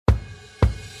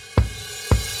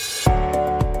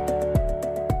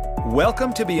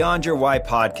Welcome to Beyond Your Why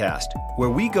podcast, where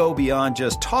we go beyond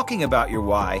just talking about your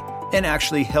why and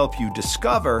actually help you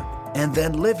discover and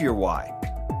then live your why.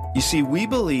 You see, we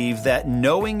believe that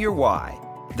knowing your why,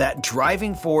 that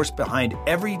driving force behind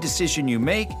every decision you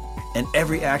make and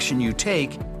every action you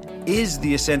take, is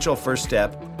the essential first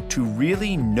step to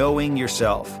really knowing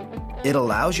yourself. It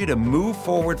allows you to move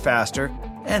forward faster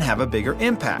and have a bigger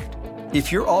impact.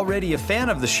 If you're already a fan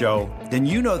of the show, then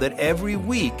you know that every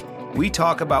week we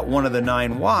talk about one of the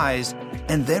 9 whys,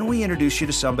 and then we introduce you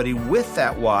to somebody with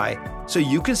that why so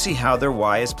you can see how their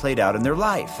why is played out in their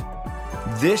life.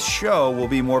 This show will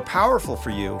be more powerful for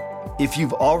you if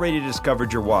you've already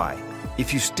discovered your why.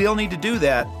 If you still need to do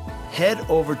that, head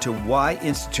over to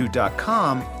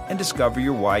whyinstitute.com and discover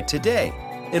your why today.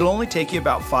 It'll only take you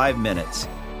about 5 minutes.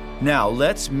 Now,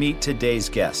 let's meet today's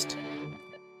guest.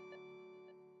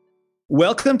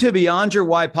 Welcome to Beyond Your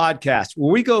Why podcast,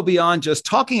 where we go beyond just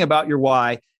talking about your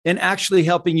why and actually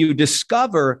helping you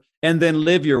discover and then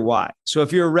live your why. So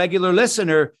if you're a regular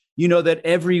listener, you know that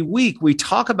every week we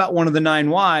talk about one of the 9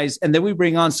 whys, and then we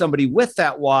bring on somebody with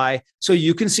that why so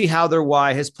you can see how their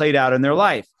why has played out in their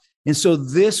life. And so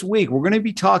this week, we're going to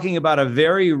be talking about a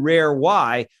very rare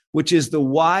why, which is the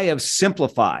why of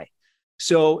simplify.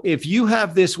 So if you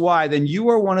have this why, then you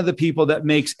are one of the people that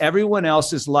makes everyone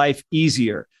else's life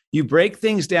easier. You break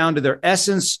things down to their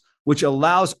essence, which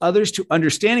allows others to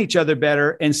understand each other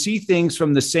better and see things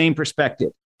from the same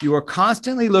perspective. You are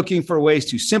constantly looking for ways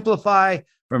to simplify,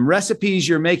 from recipes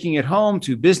you're making at home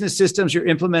to business systems you're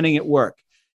implementing at work.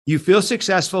 You feel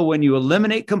successful when you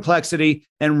eliminate complexity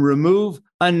and remove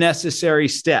unnecessary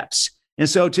steps. And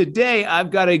so today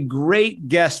I've got a great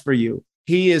guest for you.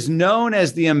 He is known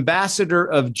as the ambassador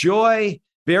of joy.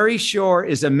 Barry Shore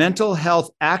is a mental health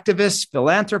activist,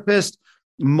 philanthropist,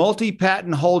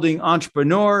 multi-patent holding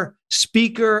entrepreneur,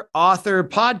 speaker, author,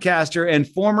 podcaster, and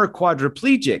former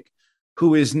quadriplegic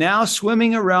who is now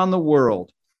swimming around the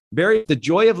world. Barry, The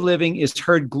Joy of Living is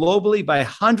heard globally by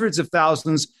hundreds of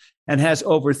thousands and has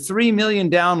over 3 million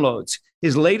downloads.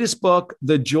 His latest book,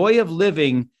 The Joy of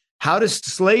Living, How to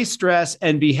Slay Stress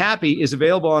and Be Happy, is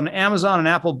available on Amazon and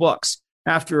Apple Books.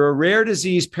 After a rare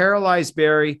disease paralyzed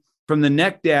Barry from the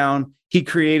neck down, he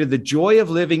created the Joy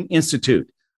of Living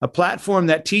Institute, a platform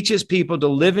that teaches people to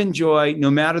live in joy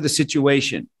no matter the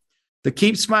situation. The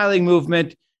Keep Smiling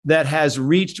movement that has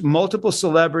reached multiple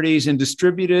celebrities and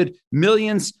distributed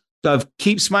millions of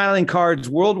Keep Smiling cards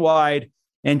worldwide,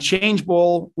 and Change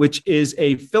Bowl, which is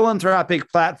a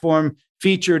philanthropic platform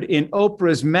featured in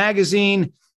Oprah's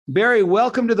magazine. Barry,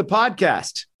 welcome to the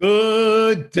podcast.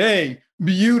 Good day,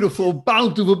 beautiful,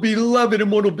 bountiful, beloved,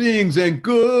 immortal beings, and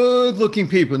good-looking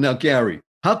people. Now, Gary,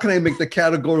 how can I make the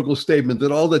categorical statement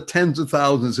that all the tens of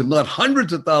thousands, if not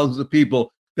hundreds of thousands of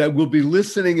people that will be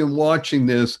listening and watching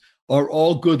this are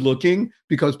all good looking?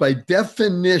 Because by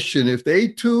definition, if they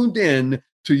tuned in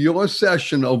to your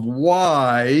session of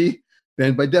why,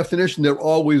 then by definition, they're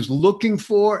always looking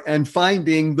for and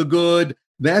finding the good.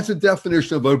 That's a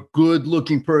definition of a good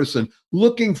looking person,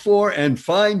 looking for and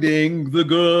finding the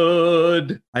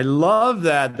good. I love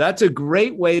that. That's a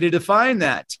great way to define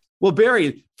that. Well,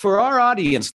 Barry, for our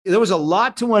audience, there was a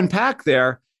lot to unpack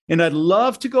there, and I'd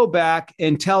love to go back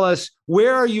and tell us,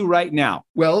 where are you right now?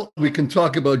 Well, we can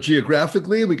talk about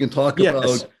geographically, we can talk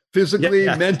about physically,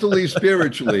 mentally,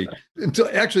 spiritually. And so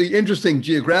actually interesting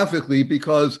geographically,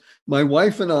 because my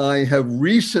wife and I have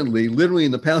recently, literally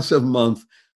in the past 7 months,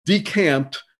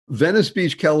 decamped Venice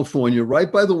Beach, California,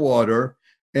 right by the water.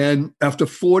 And after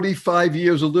 45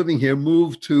 years of living here,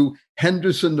 moved to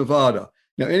Henderson, Nevada.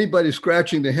 Now, anybody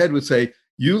scratching their head would say,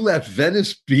 you left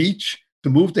Venice Beach to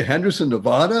move to Henderson,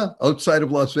 Nevada, outside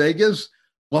of Las Vegas?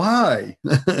 Why?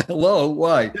 Hello,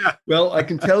 why? Yeah. Well, I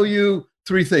can tell you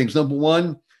 3 things. Number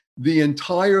one, the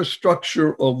entire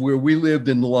structure of where we lived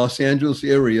in the Los Angeles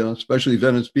area, especially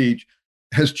Venice Beach,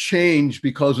 has changed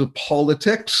because of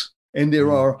politics. And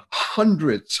there are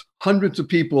hundreds of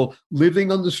people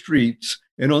living on the streets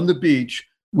and on the beach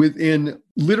within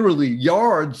literally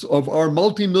yards of our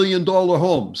multi-million-dollar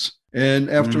homes. And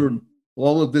after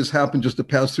all of this happened just the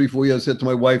past 3-4 years, I said to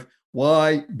my wife,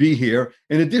 why be here?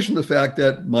 In addition to the fact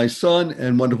that my son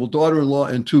and wonderful daughter-in-law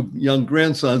and 2 young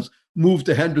grandsons moved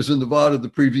to Henderson, Nevada the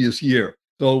previous year.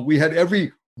 So we had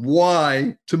every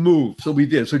why to move. So we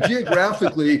did. So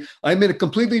geographically, I'm in a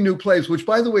completely new place, which,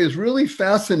 by the way, is really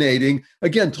fascinating.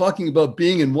 Again, talking about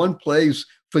being in one place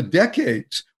for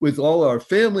decades with all our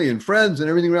family and friends and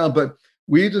everything around. But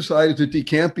we decided to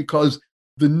decamp because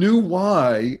the new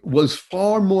why was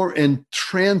far more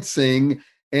entrancing.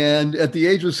 And at the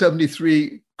age of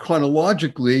 73,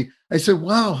 chronologically, I said,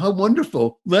 wow, how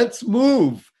wonderful. Let's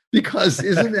move. because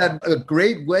isn't that a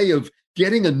great way of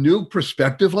getting a new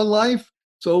perspective on life?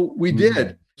 So we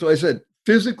did. So I said,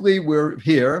 physically, we're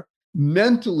here.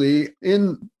 Mentally,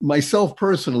 in myself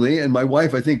personally, and my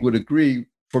wife, I think, would agree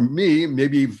for me,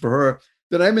 maybe for her,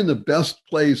 that I'm in the best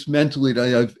place mentally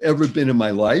that I've ever been in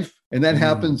my life. And that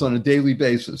happens on a daily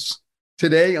basis.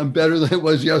 Today, I'm better than I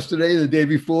was yesterday, the day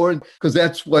before, because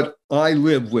that's what I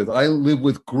live with. I live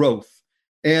with growth.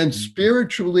 And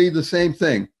spiritually, the same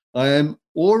thing. I am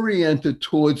oriented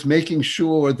towards making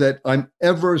sure that I'm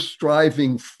ever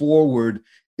striving forward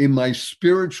in my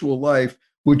spiritual life,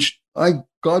 which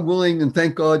God willing, and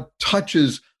thank God,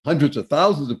 touches hundreds of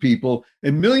thousands of people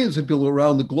and millions of people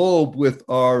around the globe with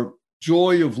our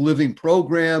Joy of Living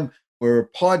program, our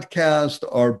podcast,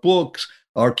 our books,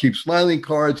 our Keep Smiling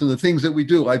cards, and the things that we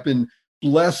do. I've been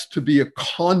blessed to be a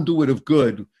conduit of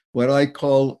good, what I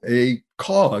call a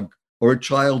cog or a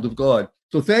child of God.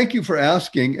 So thank you for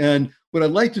asking. And what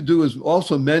I'd like to do is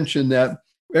also mention that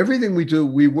everything we do,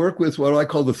 we work with what I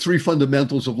call the three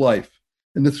fundamentals of life.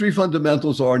 And the three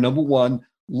fundamentals are, number one,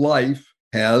 life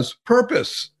has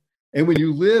purpose. And when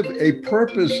you live a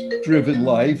purpose-driven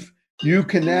life, you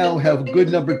can now have good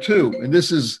number two. And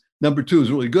this is, number two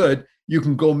is really good. You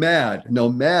can go MAD. Now,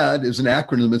 MAD is an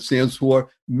acronym that stands for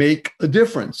make a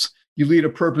difference. You lead a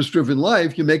purpose-driven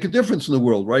life, you make a difference in the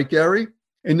world, right, Gary?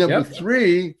 And number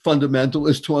three, fundamental,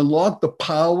 is to unlock the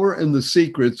power and the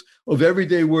secrets of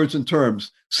everyday words and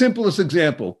terms. Simplest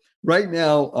example, right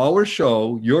now, our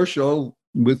show, your show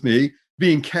with me,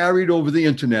 being carried over the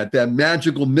internet, that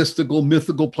magical, mystical,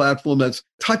 mythical platform that's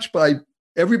touched by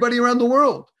everybody around the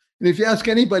world. And if you ask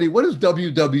anybody, what does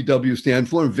WWW stand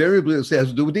for? Invariably, it has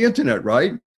to do with the internet,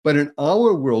 right? But in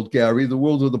our world, Gary, the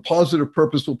world of the positive,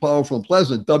 purposeful, powerful, and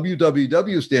pleasant,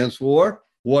 WWW stands for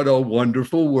what a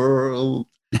wonderful world.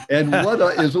 And what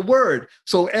is a word.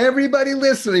 So everybody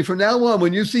listening from now on,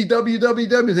 when you see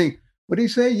WWW, think, what do you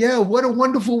say? Yeah, what a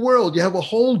wonderful world. You have a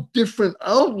whole different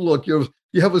outlook. You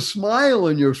have a smile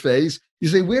on your face. You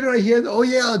say, where did I hear that? Oh,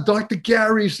 yeah, Dr.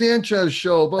 Gary Sanchez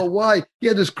show about why.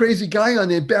 Yeah, this crazy guy on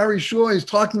there, Barry Shaw, is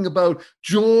talking about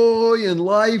joy in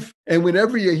life. And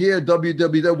whenever you hear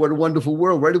WWW, what a wonderful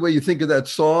world, right away you think of that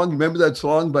song. Remember that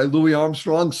song by Louis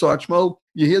Armstrong, Satchmo?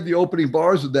 You hear the opening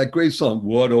bars of that great song,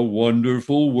 What a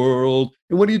Wonderful World.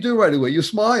 And what do right away? You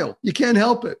smile. You can't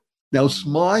help it. Now,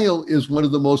 smile is one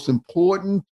of the most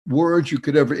important words you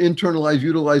could ever internalize,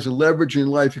 utilize, and leverage in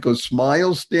life, because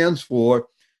smile stands for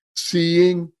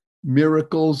seeing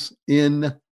miracles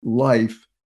in life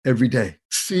every day.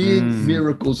 Seeing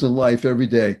miracles in life every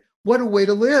day. What a way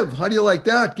to live. How do you like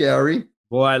that, Gary?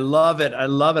 Boy, I love it. I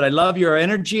love it. I love your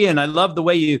energy, and I love the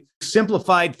way you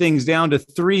simplified things down to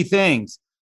three things.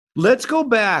 Let's go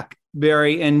back,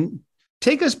 Barry, and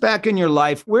take us back in your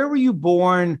life. Where were you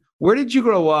born? Where did you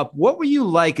grow up? What were you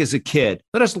like as a kid?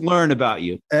 Let us learn about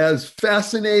you. As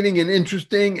fascinating and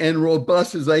interesting and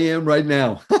robust as I am right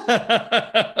now.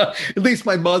 At least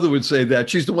my mother would say that.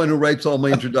 She's the one who writes all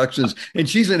my introductions, and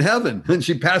she's in heaven, and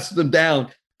she passes them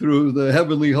down through the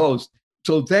heavenly host.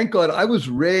 So thank God I was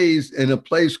raised in a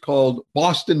place called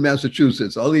Boston,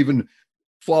 Massachusetts. I'll even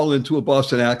fall into a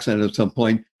Boston accent at some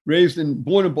point.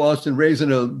 Born in Boston, raised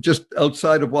in just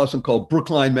outside of Boston called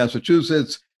Brookline,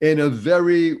 Massachusetts, in a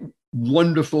very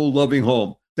wonderful, loving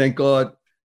home. Thank God,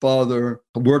 father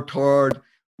worked hard,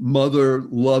 mother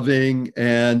loving,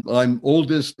 and I'm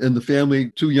oldest in the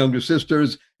family, two younger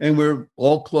sisters, and we're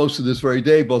all close to this very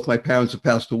day. Both my parents have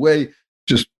passed away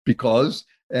just because,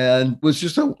 and it was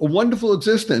just a wonderful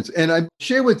existence. And I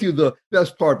share with you the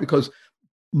best part, because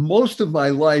most of my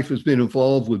life has been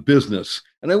involved with business.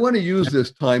 And I want to use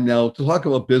this time now to talk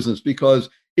about business, because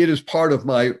it is part of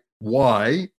my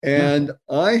why. And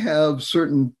I have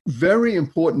certain very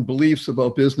important beliefs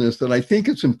about business that I think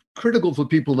it's critical for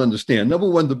people to understand. Number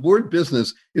one, the word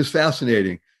business is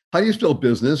fascinating. How do you spell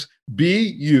business?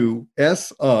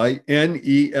 Business.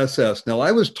 Now,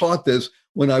 I was taught this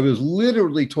when I was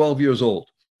literally 12 years old.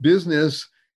 Business,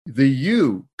 the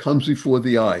U comes before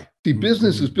the I. See,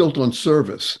 business is built on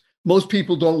service. Most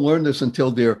people don't learn this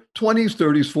until their 20s,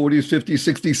 30s, 40s, 50s,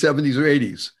 60s, 70s, or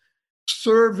 80s.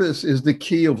 Service is the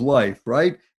key of life,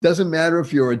 right? Doesn't matter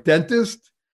if you're a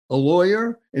dentist, a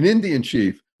lawyer, an Indian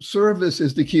chief. Service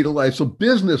is the key to life. So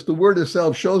business, the word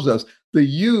itself shows us the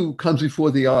U comes before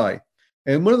the I.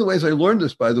 And one of the ways I learned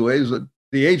this, by the way, is at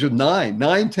the age of 9,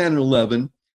 10, and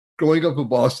 11, growing up in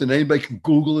Boston. Anybody can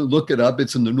Google it, look it up.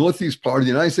 It's in the northeast part of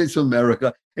the United States of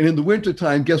America. And in the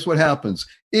wintertime, guess what happens?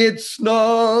 It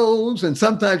snows. And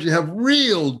sometimes you have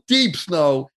real deep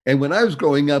snow. And when I was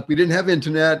growing up, we didn't have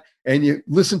internet. And you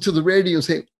listen to the radio and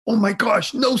say, oh my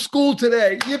gosh, no school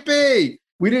today. Yippee.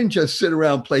 we didn't just sit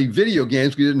around play video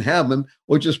games. We didn't have them,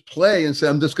 or just play and say,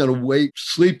 I'm just going to wait,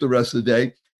 sleep the rest of the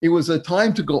day. It was a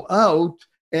time to go out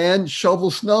and shovel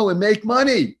snow and make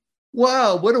money.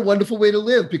 Wow, what a wonderful way to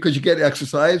live, because you get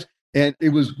exercise. And it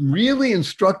was really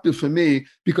instructive for me,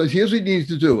 because here's what you need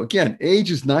to do. Again,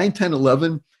 ages 9, 10,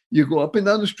 11, you go up and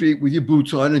down the street with your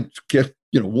boots on and get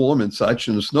warm and such,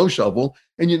 and a snow shovel,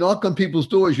 and you knock on people's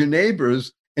doors, your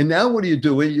neighbors. And now what are you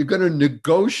doing? You're going to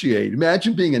negotiate.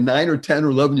 Imagine being a 9 or 10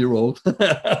 or 11-year-old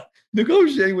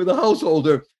negotiating with a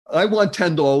householder. I want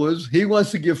 $10. He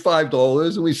wants to give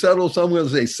 $5. And we settle somewhere,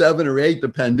 say 7 or 8,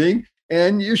 depending.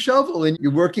 And you shovel and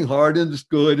you're working hard and it's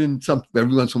good. And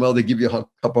every once in a while, they give you a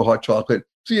cup of hot chocolate.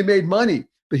 So you made money.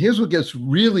 But here's what gets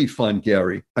really fun,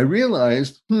 Gary. I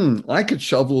realized, I could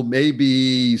shovel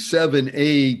maybe 7,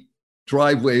 8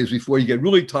 driveways before you get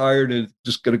really tired and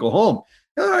just going to go home.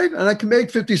 All right, and I can make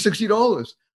 $50,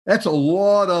 $60. That's a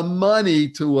lot of money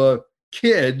to a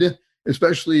kid,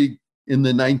 especially in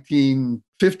the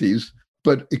 1950s.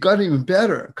 But it got even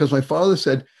better, because my father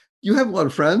said, you have a lot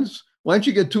of friends. Why don't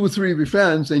you get 2 or 3 of your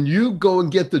friends and you go and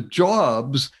get the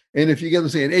jobs? And if you get,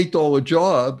 let's say, an $8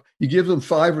 job, you give them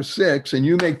 5 or 6 and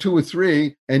you make 2 or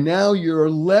 3. And now you're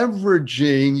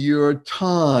leveraging your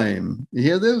time. You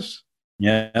hear this?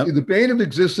 Yeah. The bane of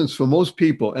existence for most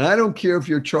people, and I don't care if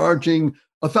you're charging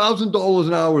 $1,000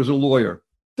 an hour as a lawyer,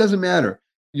 doesn't matter.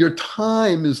 Your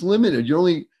time is limited. You're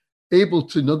only able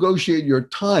to negotiate your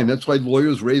time. That's why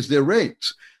lawyers raise their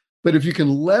rates. But if you can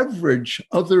leverage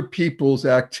other people's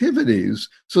activities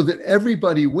so that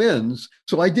everybody wins.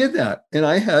 So I did that. And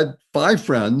I had 5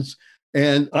 friends,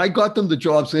 and I got them the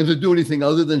jobs. They didn't have to do anything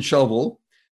other than shovel.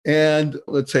 And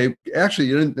let's say, actually,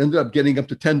 you ended up getting up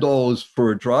to $10 for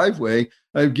a driveway.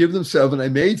 I'd give them 7. I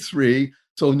made 3.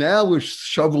 So now we're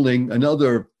shoveling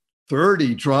another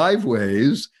 30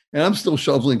 driveways, and I'm still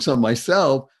shoveling some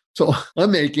myself. So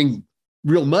I'm making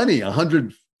real money,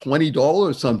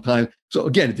 $120 sometimes. So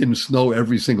again, it didn't snow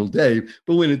every single day,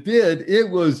 but when it did, it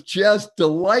was just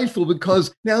delightful,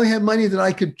 because now I have money that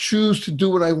I could choose to do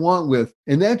what I want with.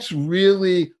 And that's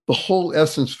really the whole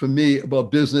essence for me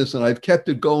about business. And I've kept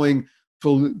it going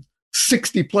for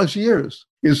 60 plus years,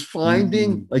 is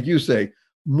finding, like you say,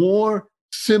 more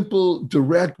simple,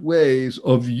 direct ways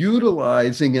of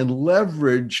utilizing and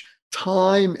leverage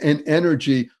time and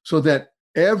energy so that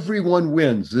everyone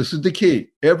wins. This is the key.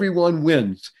 Everyone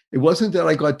wins. It wasn't that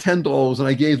I got $10 and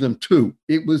I gave them 2.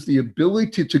 It was the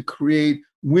ability to create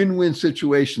win-win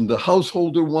situation. The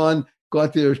householder won,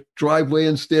 got their driveway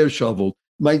and stairs shoveled.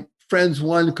 My friends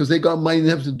won because they got money. They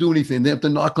didn't have to do anything. They have to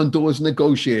knock on doors and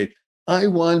negotiate. I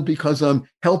won because I'm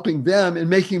helping them and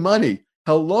making money.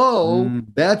 Hello,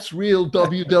 that's real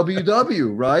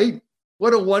WWW, right?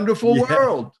 What a wonderful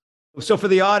world. So for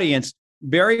the audience,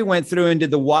 Barry went through and did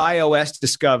the YOS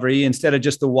discovery instead of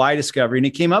just the Y discovery. And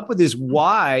he came up with his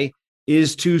why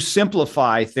is to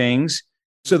simplify things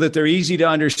so that they're easy to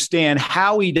understand.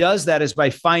 How he does that is by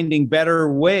finding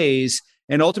better ways.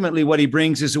 And ultimately what he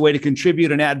brings is a way to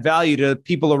contribute and add value to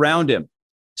people around him.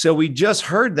 So we just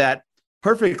heard that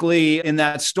perfectly in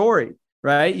that story,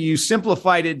 right? You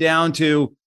simplified it down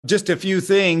to just a few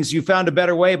things. You found a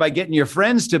better way by getting your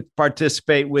friends to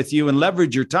participate with you and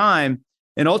leverage your time.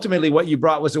 And ultimately, what you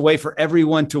brought was a way for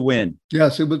everyone to win.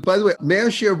 Yes. It was, by the way, may I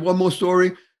share one more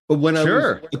story? But when I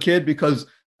was a kid, because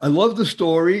I love the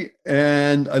story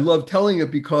and I love telling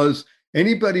it, because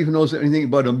anybody who knows anything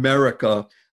about America,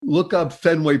 look up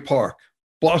Fenway Park,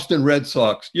 Boston Red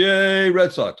Sox. Yay,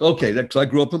 Red Sox. Okay, because I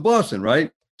grew up in Boston,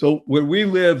 right? So where we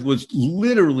lived was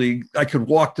literally, I could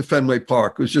walk to Fenway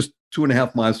Park. It was just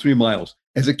 2.5 miles, 3 miles.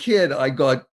 As a kid, I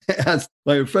got asked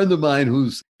by a friend of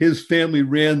mine his family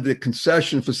ran the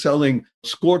concession for selling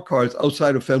scorecards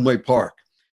outside of Fenway Park.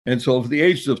 And so for the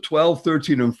ages of 12,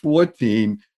 13, and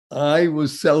 14, I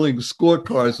was selling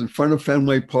scorecards in front of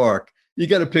Fenway Park. You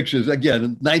got a picture, again,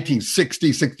 in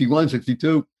 1960, 61,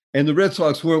 62. And the Red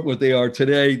Sox weren't what they are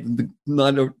today.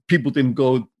 People didn't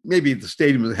go, maybe the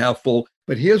stadium was half full.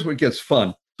 But here's where it gets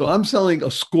fun. So I'm selling a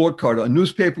scorecard, a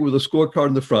newspaper with a scorecard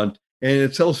in the front, and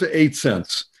it sells for 8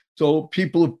 cents. So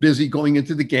people are busy going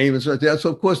into the game and stuff like that. So,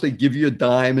 of course, they give you a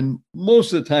dime. And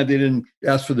most of the time, they didn't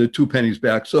ask for their 2 pennies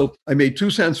back. So I made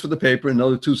 2 cents for the paper,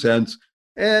 another 2 cents.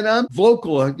 And I'm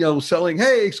vocal, selling,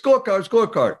 hey,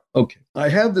 scorecard. Okay. I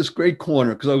have this great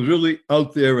corner because I was really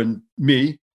out there and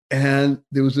me. And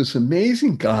there was this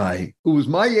amazing guy who was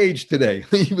my age today.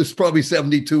 He was probably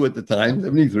 72 at the time,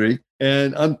 73.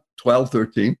 And I'm 12,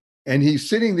 13. And he's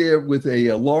sitting there with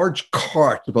a large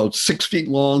cart about 6 feet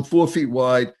long, 4 feet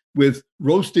wide, with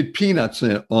roasted peanuts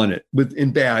on it,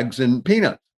 in bags and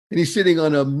peanuts. And he's sitting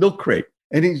on a milk crate.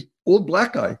 And he's old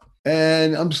black guy.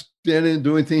 And I'm standing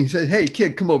doing things. He said, "Hey,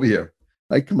 kid, come over here."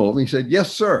 I come over. He said,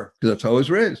 "Yes, sir," because that's how I was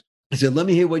raised. I said, "Let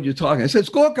me hear what you're talking." I said,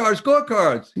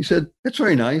 "Scorecards." He said, "That's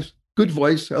very nice. Good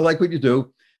voice. I like what you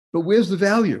do. But where's the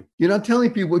value? You're not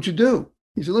telling people what you do."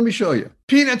 He said, "Let me show you.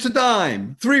 Peanuts a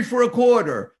dime, 3 for a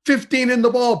quarter, 15 in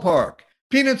the ballpark.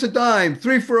 Peanuts a dime,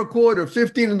 3 for a quarter,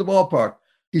 15 in the ballpark."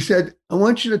 He said, "I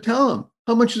want you to tell him,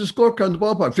 how much is a scorecard in the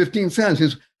ballpark? 15 cents. He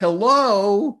says,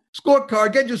 "Hello,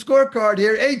 scorecard, get your scorecard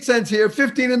here. 8 cents here,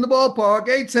 15 in the ballpark,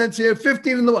 8 cents here,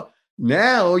 15 in the ballpark."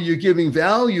 Now you're giving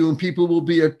value and people will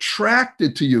be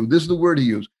attracted to you. This is the word he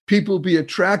used. People will be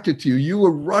attracted to you. You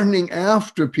were running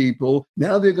after people.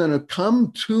 Now they're going to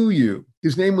come to you.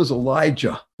 His name was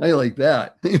Elijah. I like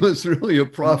that. He was really a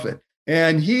prophet.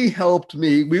 And he helped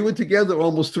me. We were together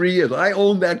almost 3 years. I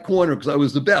owned that corner because I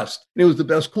was the best. It was the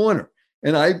best corner.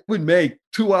 And I would make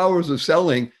 2 hours of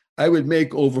selling. I would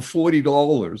make over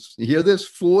 $40. You hear this?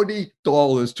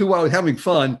 $40, 2 hours having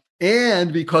fun.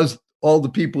 And because all the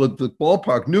people at the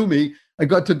ballpark knew me, I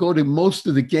got to go to most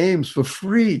of the games for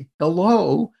free.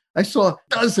 Hello. I saw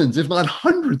dozens, if not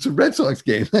hundreds of Red Sox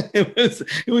games. It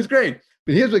was great.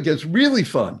 But here's what gets really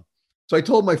fun. So I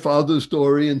told my father the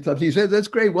story and stuff. He said, "That's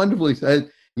great, wonderful." He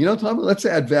said, "Tom, let's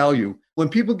add value. When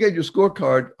people get your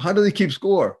scorecard, how do they keep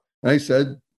score?" And I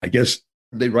said, "I guess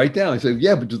they write down." I said,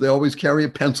 "Yeah, but do they always carry a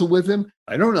pencil with him?"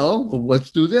 "I don't know." "Well,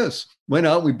 let's do this." Went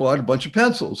out, we bought a bunch of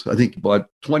pencils. I think he bought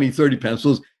 20, 30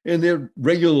 pencils, and they're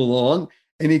regular long.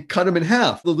 And he cut them in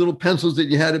half, the little pencils that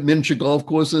you had at miniature golf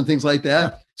courses and things like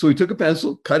that. So he took a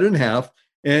pencil, cut it in half,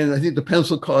 and I think the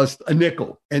pencil cost a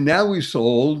nickel. And now we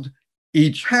sold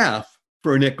each half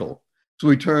for a nickel. So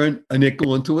we turned a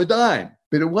nickel into a dime.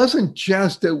 But it wasn't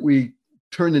just that we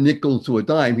turned a nickel into a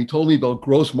dime. He told me about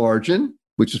gross margin,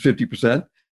 which is 50%.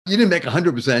 You didn't make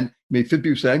 100%, you made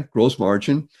 50% gross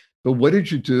margin. But what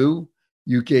did you do?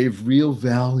 You gave real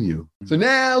value. So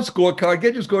now, scorecard,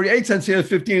 get your score. 8 cents here,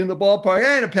 15 in the ballpark.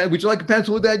 And a pen. Would you like a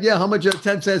pencil with that? Yeah. How much?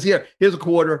 10 cents here. Here's a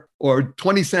quarter or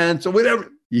 20 cents or whatever.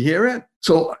 You hear it?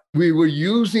 So we were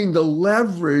using the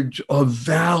leverage of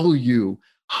value.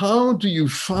 How do you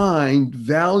find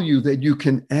value that you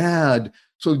can add?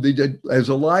 So they did, as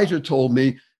Elijah told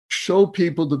me, show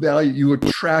people the value, you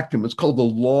attract them. It's called the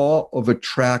law of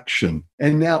attraction.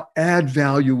 And now add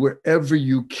value wherever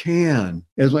you can,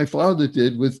 as my father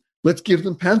did with, let's give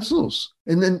them pencils.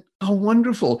 And then, how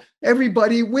wonderful.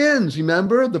 Everybody wins.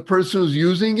 Remember, the person who's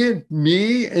using it,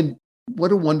 me, and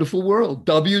what a wonderful world.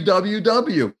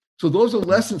 WWW. So those are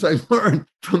lessons I learned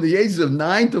from the ages of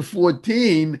 9 to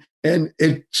 14. And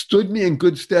it stood me in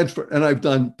good stead and I've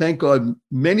done, thank God,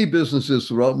 many businesses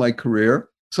throughout my career.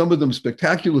 Some of them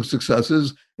spectacular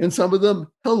successes, and some of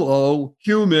them, hello,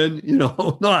 human,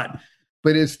 not.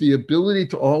 But it's the ability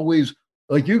to always,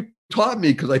 like you taught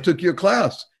me because I took your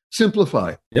class,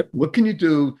 simplify. Yep. What can you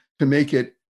do to make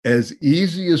it as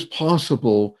easy as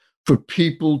possible for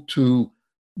people to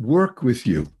work with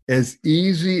you? As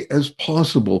easy as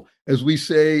possible. As we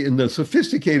say in the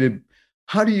sophisticated,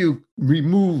 how do you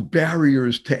remove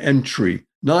barriers to entry?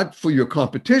 Not for your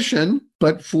competition,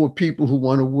 but for people who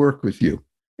want to work with you.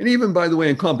 And even, by the way,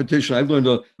 in competition, I've learned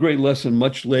a great lesson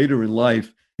much later in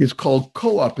life. It's called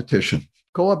co-opetition.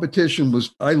 Co-opetition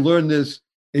was, I learned this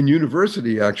in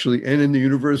university, actually, and in the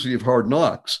University of Hard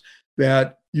Knocks,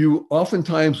 that you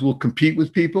oftentimes will compete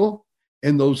with people,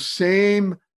 and those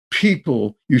same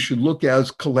people you should look at as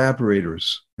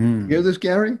collaborators. You hear this,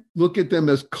 Gary? Look at them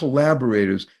as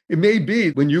collaborators. It may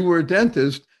be when you were a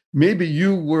dentist, maybe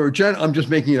you were, I'm just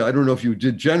making it, I don't know if you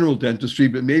did general dentistry,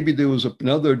 but maybe there was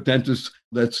another dentist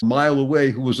that's a mile away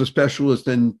who was a specialist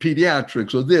in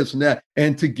pediatrics or this and that.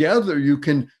 And together you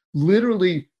can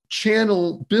literally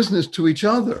channel business to each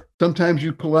other. Sometimes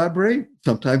you collaborate,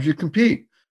 sometimes you compete,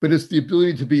 but it's the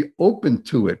ability to be open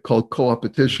to it called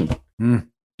co-opetition.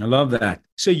 I love that.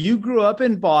 So you grew up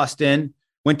in Boston,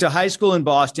 went to high school in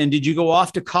Boston. Did you go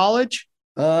off to college?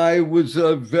 I was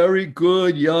a very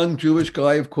good young Jewish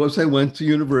guy. Of course, I went to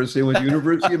university. I went to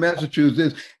University of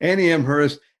Massachusetts and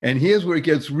Amherst. And here's where it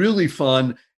gets really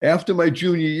fun. After my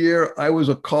junior year, I was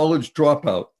a college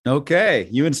dropout. Okay.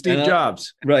 You and Steve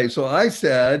Jobs. Right. So I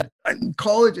said,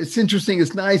 college, it's interesting.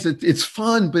 It's nice. It's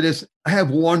fun, but I have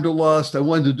wanderlust. I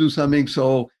wanted to do something.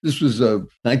 So this was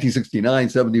 1969,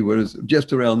 70, was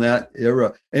just around that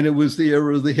era. And it was the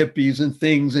era of the hippies and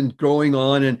things and growing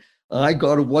on. And I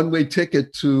got a one-way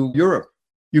ticket to Europe.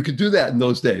 You could do that in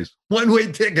those days.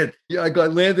 One-way ticket. Yeah, I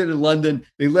landed in London.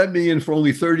 They let me in for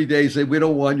only 30 days. They said, we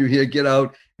don't want you here. Get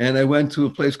out. And I went to a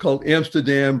place called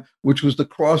Amsterdam, which was the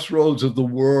crossroads of the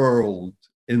world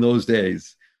in those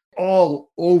days.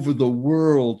 All over the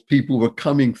world, people were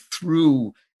coming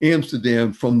through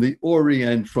Amsterdam, from the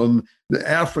Orient, from the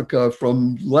Africa,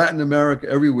 from Latin America,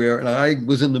 everywhere. And I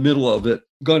was in the middle of it,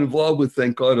 got involved with,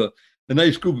 thank God, a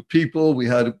nice group of people. We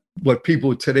had what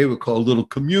people today would call a little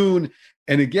commune.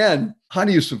 And again, how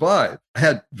do you survive? I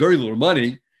had very little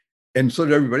money, and so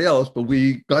did everybody else, but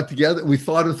we got together, we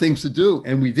thought of things to do,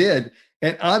 and we did.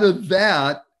 And out of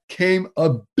that came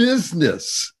a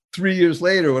business 3 years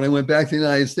later when I went back to the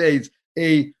United States,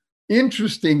 a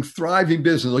interesting, thriving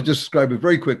business. I'll just describe it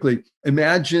very quickly.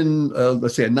 Imagine,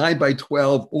 let's say, a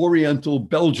 9x12 Oriental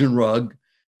Belgian rug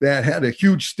that had a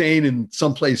huge stain in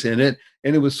someplace in it,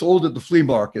 and it was sold at the flea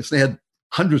markets. They had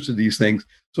hundreds of these things.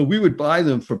 So we would buy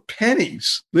them for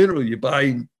pennies. Literally, you buy,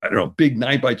 I don't know, a big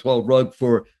 9x12 rug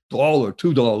for $1,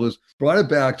 $2, brought it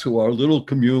back to our little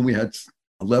commune. We had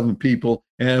 11 people.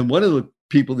 And one of the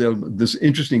people there, this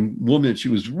interesting woman, she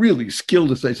was really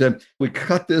skilled. As I said, we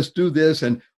cut this, do this,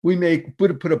 and we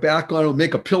put it back on,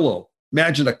 make a pillow.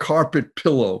 Imagine a carpet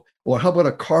pillow, or how about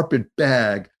a carpet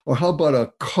bag, or how about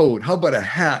a coat, how about a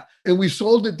hat? And we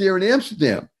sold it there in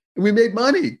Amsterdam, and we made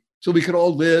money. So we could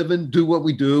all live and do what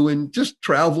we do and just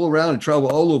travel around and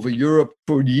travel all over Europe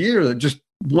for a year. Just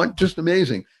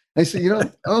amazing. I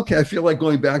said, okay, I feel like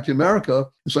going back to America.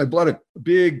 So I bought a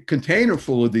big container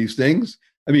full of these things.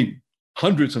 I mean,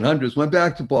 hundreds and hundreds, went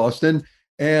back to Boston,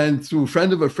 and through a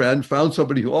friend of a friend, found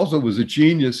somebody who also was a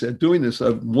genius at doing this,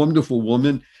 a wonderful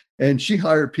woman. And she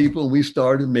hired people, and we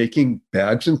started making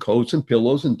bags and coats and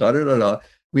pillows and da-da-da-da.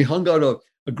 We hung out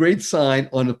a great sign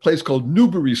on a place called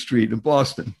Newbury Street in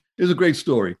Boston. It's a great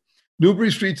story.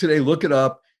 Newbury Street today, look it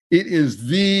up. It is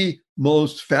the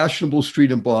most fashionable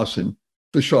street in Boston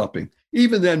for shopping.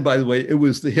 Even then, by the way, it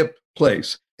was the hip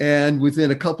place. And within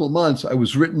a couple of months, I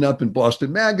was written up in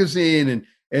Boston Magazine,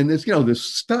 and this, this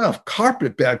stuff,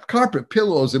 carpet bags, carpet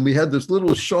pillows. And we had this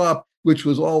little shop, which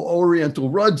was all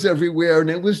Oriental rugs everywhere. And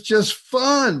it was just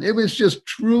fun. It was just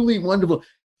truly wonderful.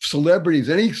 Celebrities,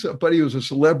 anybody who was a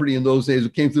celebrity in those days who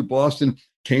came through Boston,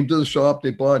 came to the shop,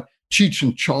 they bought Cheech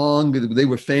and Chong. They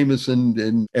were famous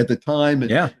and at the time.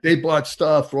 And They bought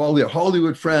stuff for all their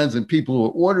Hollywood friends, and people were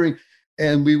ordering.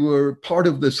 And we were part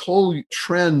of this whole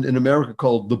trend in America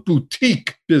called the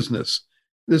boutique business.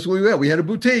 This is where we went. We had a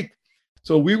boutique.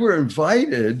 So we were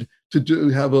invited to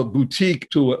have a booth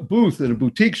in a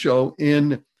boutique show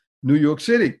in New York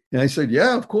City. And I said,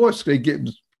 yeah, of course. They gave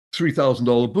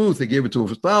 $3,000 booth. They gave it to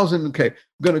us $1,000. Okay,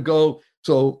 I'm going to go.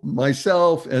 So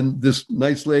myself and this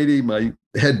nice lady, my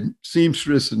head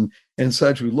seamstress and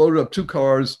such, we loaded up 2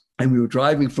 cars, and we were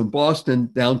driving from Boston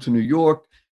down to New York.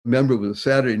 Remember, it was a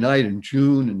Saturday night in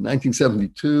June in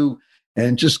 1972,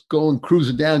 and just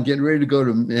cruising down, getting ready to go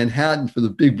to Manhattan for the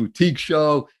big boutique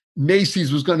show.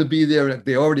 Macy's was going to be there.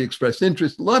 They already expressed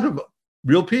interest. A lot of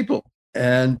real people.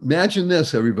 And imagine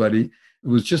this, everybody. It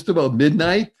was just about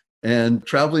midnight, and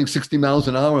traveling 60 miles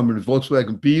an hour. I'm in a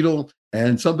Volkswagen Beetle,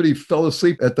 and somebody fell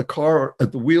asleep at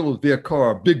the wheel of their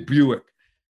car, a big Buick.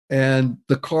 And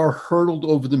the car hurtled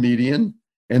over the median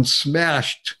and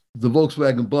smashed the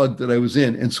Volkswagen Bug that I was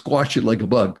in and squashed it like a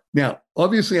bug. Now,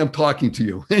 obviously, I'm talking to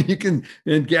you,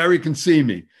 and Gary can see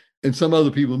me, and some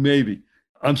other people maybe.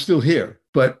 I'm still here,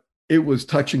 but it was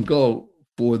touch and go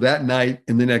for that night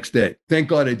and the next day. Thank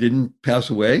God I didn't pass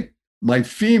away. My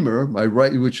femur, my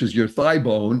right, which is your thigh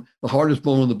bone, the hardest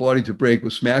bone in the body to break,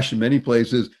 was smashed in many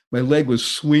places. My leg was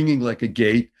swinging like a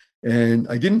gate, and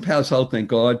I didn't pass out, thank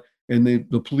God. And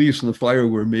the police and the fire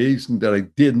were amazed that I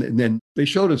did. And then they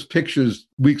showed us pictures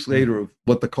weeks later of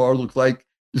what the car looked like.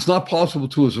 It's not possible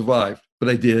to have survived, but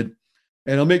I did.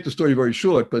 And I'll make the story very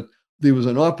short, but there was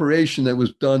an operation that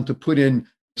was done to put in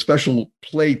special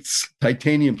plates,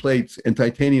 titanium plates and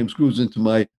titanium screws into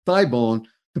my thigh bone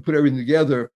to put everything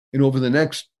together. And over the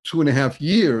next 2.5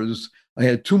 years, I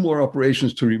had 2 more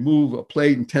operations to remove a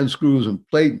plate and 10 screws and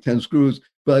plate and 10 screws.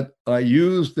 But I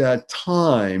used that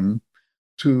time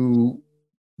to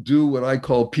do what I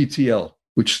call PTL,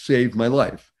 which saved my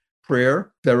life: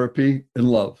 prayer, therapy, and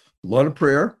love. A lot of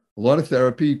prayer, a lot of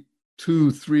therapy, 2,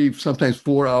 3, sometimes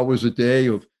 4 hours a day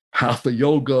of hatha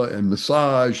yoga and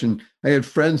massage. And I had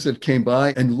friends that came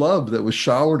by, and love that was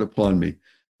showered upon me.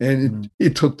 And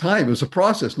it took time. It was a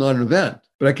process, not an event.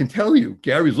 But I can tell you,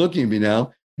 Gary's looking at me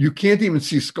now, you can't even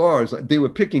see scars. They were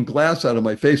picking glass out of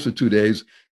my face for 2 days,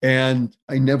 and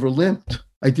I never limped.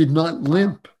 I did not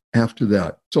limp after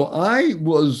that. So I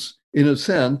was, in a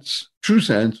sense, true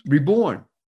sense, reborn.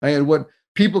 I had what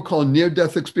people call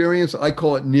near-death experience. I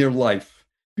call it near life,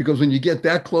 because when you get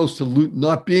that close to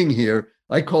not being here,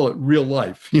 I call it real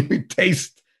life. You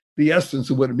taste the essence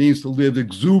of what it means to live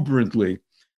exuberantly.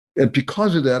 And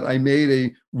because of that, I made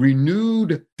a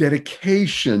renewed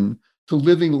dedication to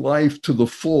living life to the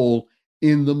full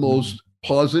in the most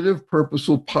positive,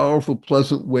 purposeful, powerful,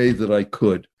 pleasant way that I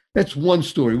could. That's one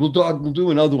story. We'll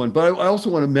do another one. But I also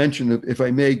want to mention, if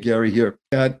I may, Gary, here,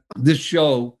 that this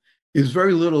show is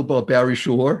very little about Barry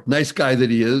Shore, nice guy that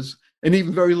he is, and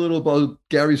even very little about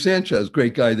Gary Sanchez,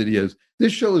 great guy that he is.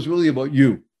 This show is really about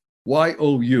you.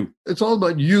 YOU. It's all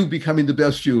about you becoming the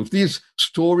best you. If these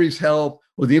stories help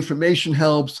or the information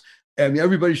helps, I mean,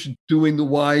 everybody should be doing the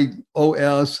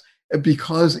YOS,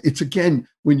 because it's, again,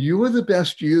 when you are the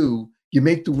best you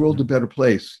make the world a better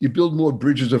place. You build more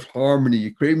bridges of harmony.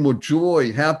 You create more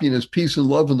joy, happiness, peace, and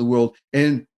love in the world.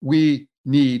 And we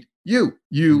need you.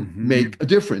 You make a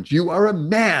difference. You are a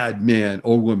madman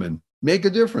or woman. Make a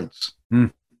difference.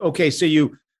 Okay, so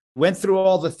you went through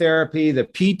all the therapy, the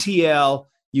PTL,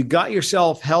 you got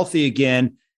yourself healthy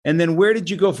again. And then where did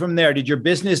you go from there? Did you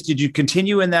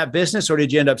continue in that business, or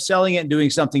did you end up selling it and doing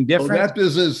something different? Well, that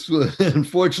business,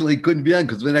 unfortunately, couldn't be done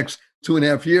because the next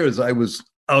 2.5 years I was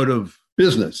out of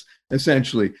business,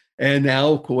 essentially. And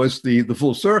now, of course, the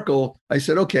full circle, I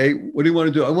said, okay, what do you want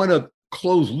to do? I want to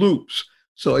close loops.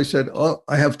 So I said, oh,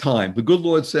 I have time. The good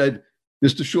Lord said,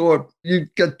 Mr. Shore, you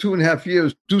got 2.5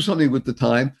 years, do something with the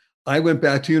time. I went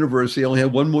back to university. I only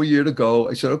had 1 more year to go.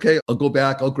 I said, okay, I'll go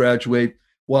back. I'll graduate.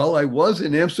 While I was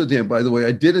in Amsterdam, by the way,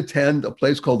 I did attend a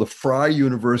place called the Vrije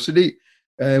University,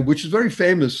 which is very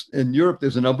famous in Europe.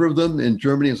 There's a number of them in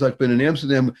Germany and such, but in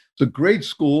Amsterdam, it's a great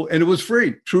school, and it was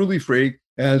free, truly free.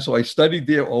 And so I studied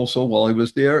there also while I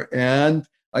was there. And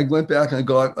I went back and I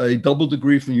got a double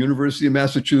degree from the University of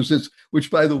Massachusetts, which,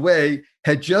 by the way,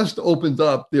 had just opened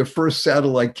up their first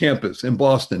satellite campus in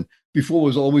Boston. Before it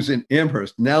was always in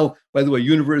Amherst. Now, by the way,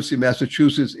 University of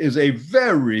Massachusetts is a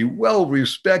very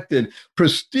well-respected,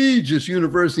 prestigious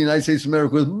university in the United States of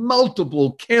America with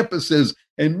multiple campuses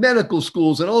and medical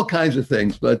schools and all kinds of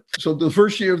things. But so the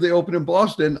first year they opened in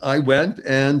Boston, I went,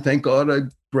 and thank God I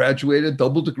graduated,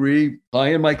 double degree,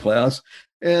 high in my class,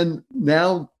 and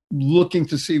now looking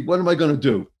to see what am I going to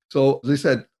do. So as I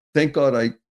said, thank God I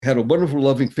had a wonderful,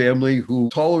 loving family who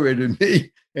tolerated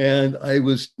me, and I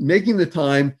was making the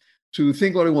time to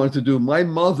think what I wanted to do. My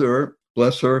mother,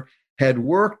 bless her, had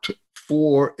worked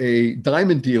for a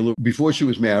diamond dealer before she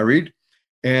was married,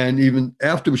 and even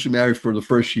after she was married for the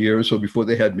first year, so before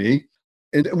they had me.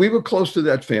 And we were close to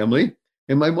that family.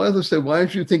 And my mother said, why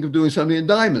don't you think of doing something in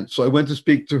diamonds? So I went to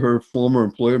speak to her former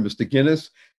employer, Mr. Guinness,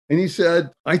 and he said,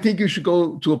 I think you should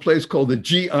go to a place called the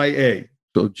GIA.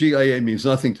 So GIA means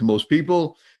nothing to most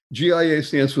people. GIA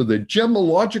stands for the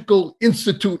Gemological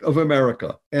Institute of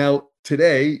America. Now,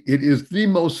 today, it is the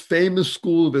most famous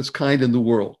school of its kind in the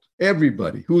world.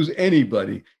 Everybody who's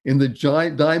anybody in the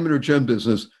diamond or gem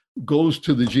business goes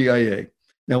to the GIA.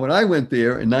 Now, when I went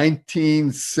there in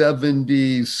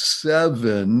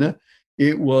 1977,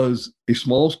 it was a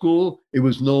small school. It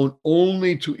was known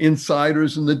only to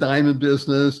insiders in the diamond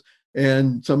business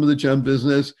and some of the gem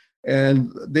business.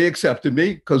 And they accepted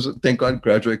me because, thank God, I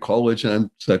graduated college and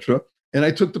et cetera. And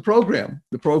I took the program.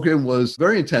 The program was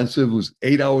very intensive. It was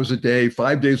 8 hours a day,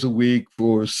 5 days a week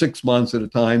for 6 months at a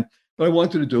time. But I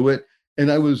wanted to do it. And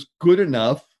I was good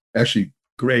enough, actually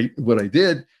great at what I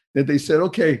did, that they said,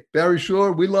 okay, Barry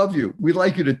Shore, we love you. We'd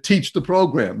like you to teach the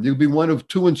program. You'll be one of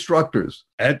 2 instructors.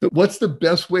 What's the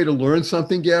best way to learn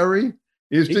something, Gary?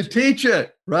 Is to teach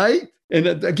it, right? And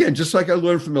again, just like I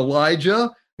learned from Elijah,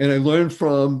 and I learned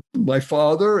from my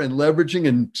father and leveraging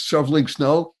and shoveling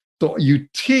snow. So you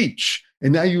teach,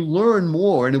 and now you learn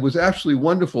more. And it was absolutely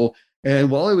wonderful.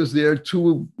 And while I was there,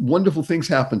 2 wonderful things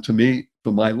happened to me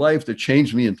for my life that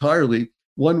changed me entirely.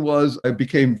 One was I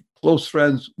became close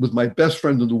friends with my best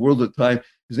friend in the world at the time.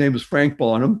 His name was Frank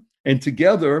Bonham. And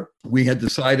together, we had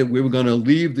decided we were going to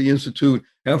leave the Institute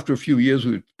after a few years.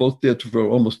 We were both there for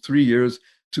almost 3 years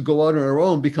to go out on our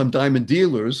own, become diamond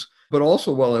dealers. But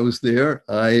also while I was there,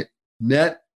 I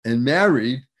met and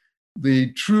married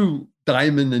the true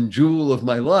diamond and jewel of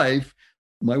my life,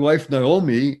 my wife,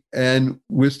 Naomi, and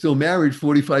we're still married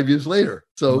 45 years later.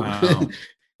 So wow.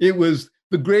 It was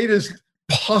the greatest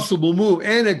possible move.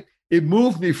 And it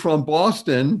moved me from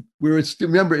Boston, where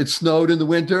remember, it snowed in the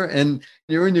winter, and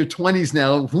you're in your 20s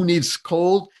now. Who needs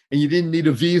cold? And you didn't need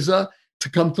a visa to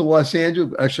come to Los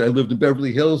Angeles. Actually, I lived in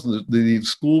Beverly Hills, and the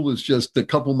school was just a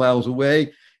couple miles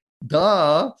away.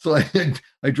 So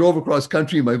I drove across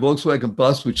country in my Volkswagen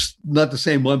bus, which is not the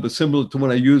same one, but similar to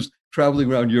one I used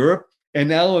traveling around Europe. And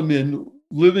now I'm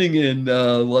living in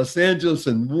Los Angeles,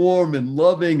 and warm and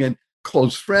loving and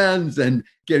close friends and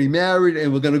getting married.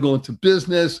 And we're going to go into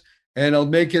business. And I'll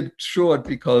make it short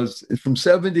because from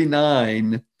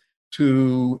 79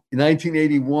 to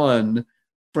 1981,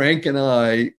 Frank and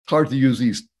I, hard to use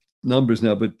these numbers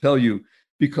now, but tell you,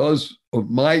 because of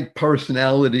my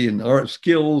personality and our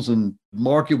skills and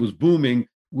market was booming,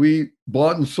 we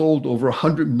bought and sold over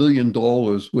 $100 million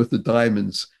worth of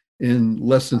diamonds in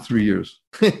less than 3 years.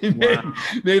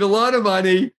 made a lot of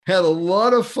money, had a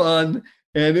lot of fun,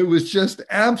 and it was just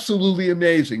absolutely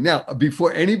amazing. Now,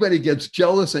 before anybody gets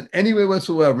jealous in any way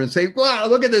whatsoever and say, wow,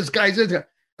 look at this guy.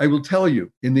 I will tell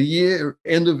you, in the year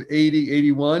end of 80,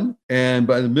 81, and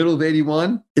by the middle of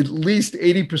 81, at least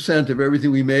 80% of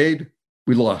everything we made,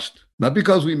 we lost. Not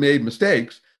because we made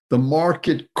mistakes. The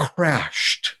market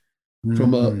crashed.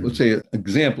 From let's say, an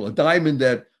example, a diamond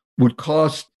that would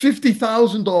cost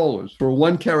 $50,000 for a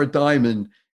 1 carat diamond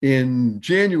in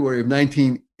January of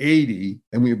 1980,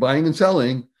 and we were buying and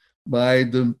selling. By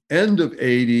the end of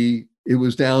 80, it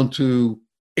was down to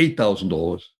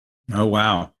 $8,000. Oh,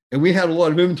 wow. And we had a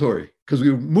lot of inventory because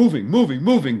we were moving.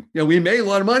 We made a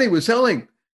lot of money. We're selling.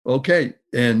 Okay.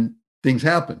 And things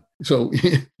happen. So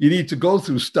you need to go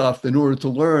through stuff in order to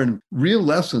learn real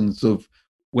lessons of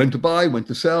when to buy, when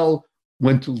to sell,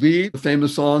 when to lead. The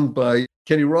famous song by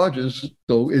Kenny Rogers.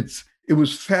 So it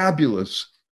was fabulous.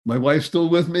 My wife's still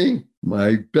with me.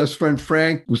 My best friend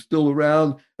Frank was still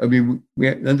around. I mean, we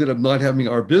ended up not having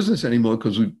our business anymore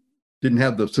because we didn't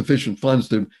have the sufficient funds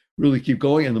to really keep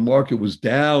going. And the market was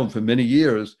down for many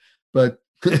years, but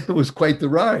it was quite the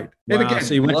ride. Wow. And again,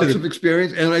 So you went lots of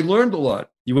experience, and I learned a lot.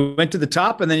 You went to the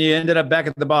top and then you ended up back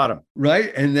at the bottom.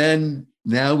 Right. And then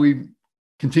now we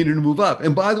continue to move up.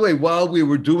 And by the way, while we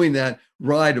were doing that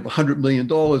ride of $100 million,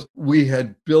 we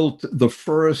had built the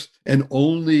first and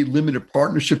only limited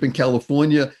partnership in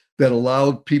California that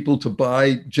allowed people to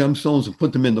buy gemstones and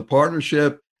put them in the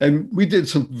partnership. And we did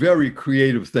some very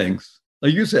creative things.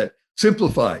 Like you said,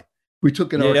 simplify. We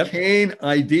took an arcane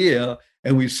idea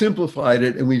and we simplified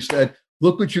it, and we said,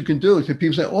 look what you can do. So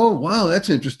people say, oh, wow, that's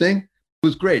interesting. It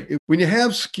was great. When you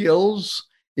have skills,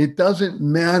 it doesn't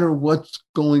matter what's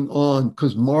going on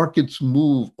because markets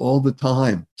move all the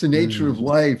time. It's the nature of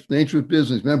life, nature of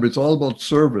business. Remember, it's all about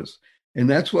service. And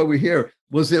that's why we're here.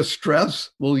 Was there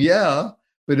stress? Well, yeah,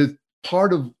 but it's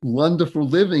part of wonderful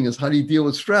living is how do you deal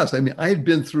with stress? I mean, I had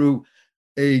been through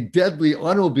a deadly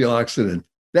automobile accident.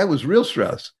 That was real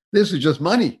stress. This is just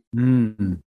money.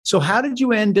 So how did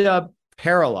you end up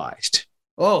paralyzed?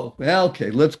 Oh, well, okay.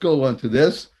 Let's go on to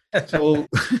this. So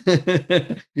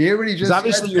you already just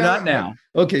obviously you're not now.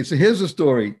 Okay, so here's the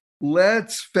story.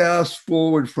 Let's fast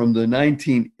forward from the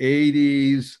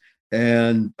 1980s.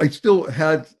 And I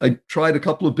tried a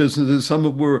couple of businesses. Some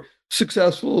of them were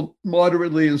successful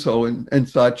moderately and so and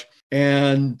such.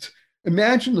 And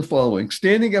imagine the following: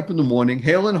 standing up in the morning,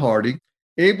 hale and hearty,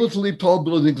 able to leap tall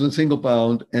buildings in single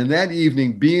bound, and that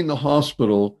evening be in the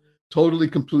hospital, totally,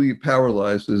 completely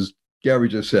paralyzed, as Gary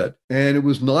just said. And it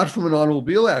was not from an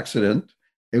automobile accident.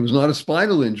 It was not a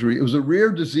spinal injury. It was a rare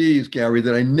disease, Gary,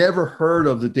 that I never heard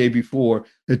of the day before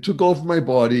that took over my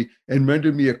body and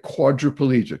rendered me a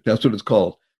quadriplegic. That's what it's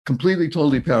called. Completely,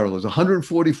 totally paralyzed.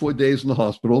 144 days in the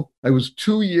hospital. I was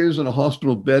 2 years in a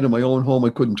hospital bed in my own home.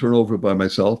 I couldn't turn over by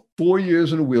myself. 4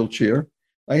 years in a wheelchair.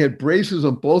 I had braces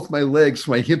on both my legs,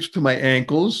 from my hips to my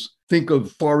ankles. Think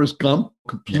of Forrest Gump,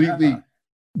 completely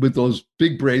with those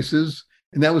big braces.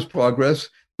 And that was progress.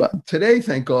 But today,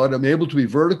 thank God, I'm able to be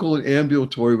vertical and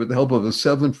ambulatory with the help of a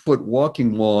 7-foot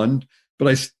walking wand.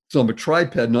 So I'm a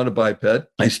triped, not a biped.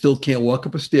 I still can't walk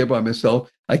up a stair by myself.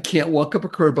 I can't walk up a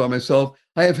curb by myself.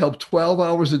 I have help 12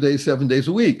 hours a day, 7 days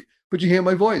a week. But you hear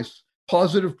my voice.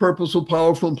 Positive, purposeful,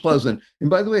 powerful, and pleasant. And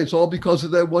by the way, it's all because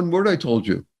of that one word I told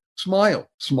you. Smile.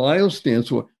 Smile stands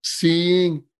for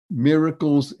seeing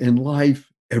miracles in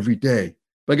life every day.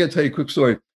 But I got to tell you a quick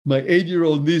story. My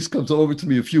 8-year-old niece comes over to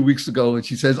me a few weeks ago and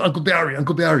she says, Uncle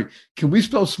Barry, can we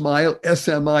spell smile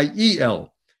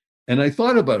S-M-I-E-L? And I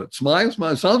thought about it. Smile,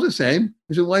 sounds the same.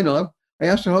 I said, why not? I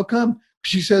asked her, how come?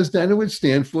 She says, then it would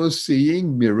stand for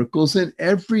seeing miracles in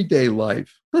everyday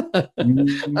life. Out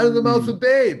of the mouth of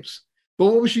babes. But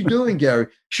what was she doing, Gary?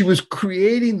 She was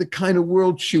creating the kind of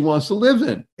world she wants to live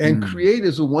in. And CREATE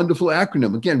is a wonderful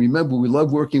acronym. Again, remember, we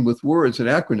love working with words and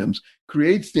acronyms.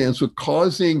 CREATE stands for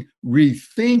causing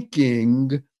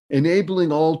rethinking,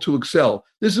 enabling all to excel.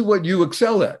 This is what you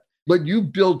excel at. What you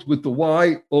built with the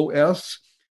YOS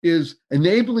is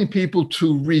enabling people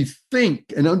to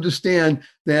rethink and understand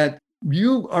that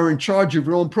you are in charge of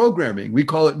your own programming. We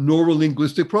call it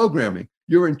neuro-linguistic programming.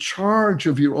 You're in charge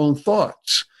of your own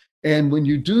thoughts. And when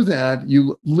you do that,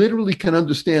 you literally can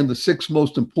understand the 6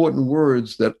 most important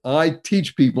words that I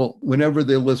teach people whenever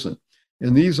they listen.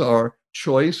 And these are: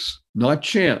 choice, not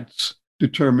chance,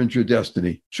 determines your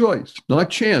destiny. Choice, not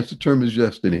chance, determines your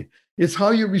destiny. It's how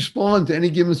you respond to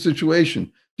any given situation.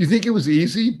 Do you think it was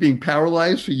easy being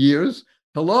paralyzed for years?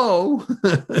 Hello?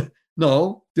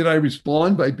 No. Did I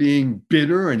respond by being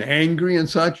bitter and angry and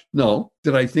such? No.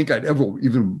 Did I think I'd ever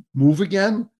even move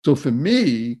again? So for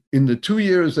me, in the 2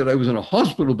 years that I was in a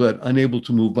hospital bed, unable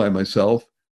to move by myself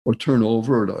or turn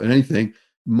over or anything,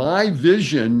 my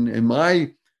vision and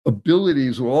my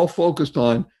abilities were all focused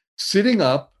on sitting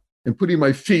up and putting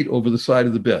my feet over the side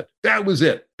of the bed. That was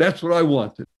it. That's what I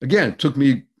wanted. Again, it took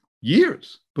me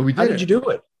years, but we did it. How did you do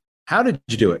it? How did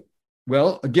you do it?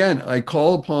 Well, again, I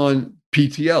call upon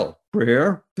PTL,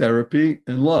 prayer, therapy,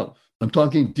 and love. I'm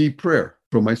talking deep prayer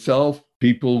for myself,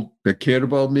 people that cared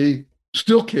about me,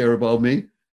 still care about me,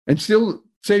 and still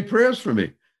say prayers for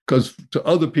me. Because to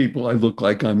other people, I look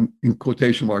like I'm, in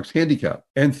quotation marks, handicapped.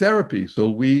 And therapy. So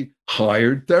we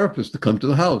hired therapists to come to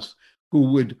the house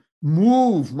who would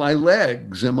move my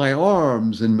legs and my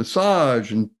arms and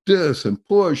massage and this and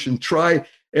push and try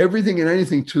everything and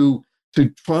anything to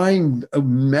find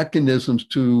mechanisms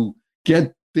to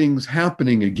get things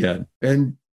happening again.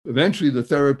 And eventually the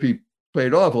therapy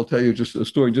paid off. I'll tell you just a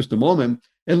story in just a moment.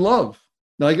 And love.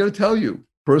 Now, I got to tell you,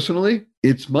 personally,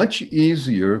 it's much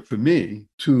easier for me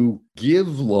to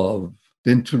give love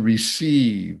than to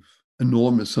receive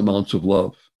enormous amounts of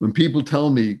love. When people tell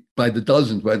me by the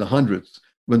dozens, by the hundreds,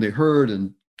 when they heard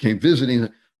and came visiting,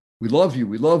 we love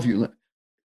you,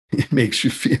 it makes you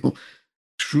feel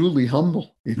truly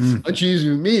humble. It's much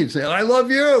easier for me to say, I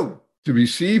love you, to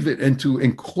receive it and to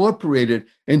incorporate it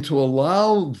and to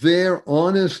allow their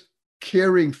honest,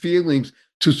 caring feelings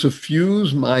to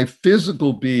suffuse my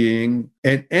physical being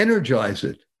and energize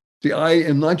it. See, I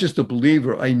am not just a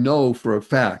believer. I know for a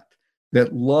fact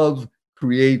that love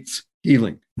creates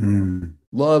healing.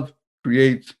 Love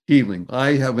creates healing.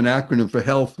 I have an acronym for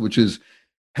health, which is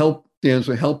HELP, stands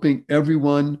for helping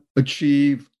everyone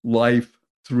achieve life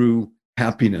through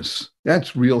happiness.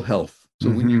 That's real health. So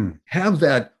when you have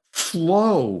that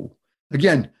flow,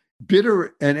 again,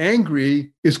 bitter and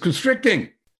angry is constricting.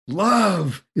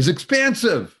 Love is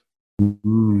expansive.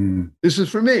 This is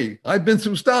for me. I've been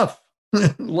through stuff,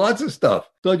 lots of stuff.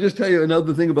 So I'll just tell you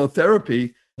another thing about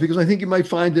therapy, because I think you might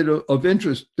find it of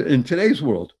interest in today's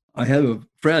world. I have a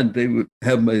friend,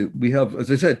 we have, as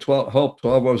I said, 12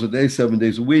 hours a day, 7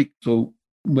 days a week. So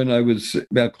when I was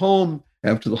back home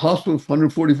after the hospital,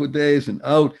 140-foot days and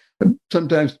out,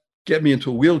 sometimes get me into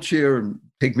a wheelchair and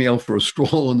take me out for a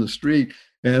stroll on the street.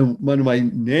 And one of my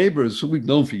neighbors, who we've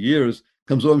known for years,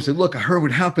 comes over and said, look, I heard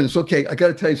what happened. It's okay. I got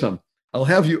to tell you something. I'll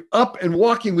have you up and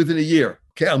walking within a year.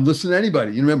 Okay, I'm listening to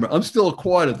anybody. You remember, I'm still a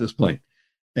quad at this point.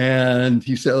 And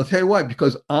he said, I'll tell you why,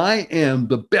 because I am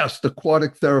the best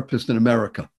aquatic therapist in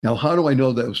America. Now, how do I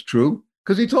know that was true?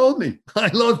 Because he told me. I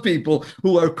love people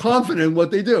who are confident in what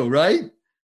they do, right?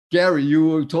 Gary,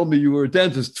 you told me you were a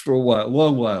dentist for a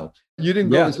long while. You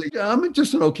didn't go and say, yeah, I'm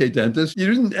just an okay dentist. You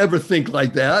didn't ever think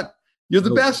like that. You're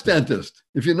the best dentist.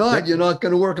 If you're not, you're not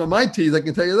going to work on my teeth. I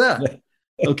can tell you that.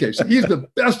 Okay, so he's the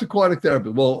best aquatic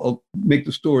therapist. Well, I'll make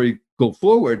the story go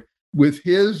forward with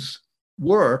his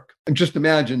work. And just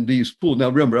imagine these pools. Now,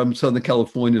 remember, I'm in Southern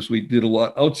California, so we did a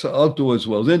lot outdoors as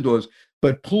well as indoors.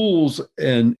 But pools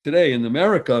and today in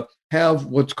America have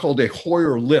what's called a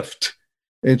Hoyer lift.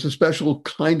 It's a special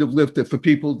kind of lift that for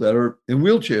people that are in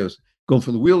wheelchairs, going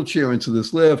from the wheelchair into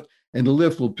this lift, and the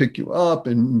lift will pick you up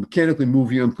and mechanically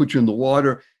move you and put you in the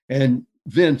water. And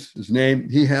Vince, his name,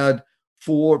 he had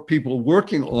 4 people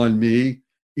working on me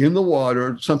in the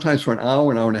water, sometimes for an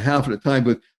hour and a half at a time,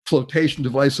 with flotation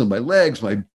device on my legs,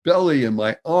 my belly, and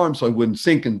my arms, so I wouldn't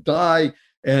sink and die,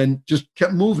 and just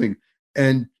kept moving.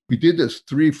 And we did this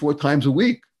 3-4 times a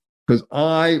week because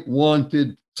I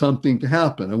wanted something to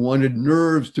happen. I wanted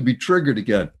nerves to be triggered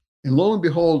again. And lo and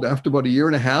behold, after about a year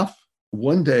and a half,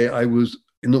 one day I was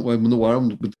in the water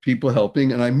with people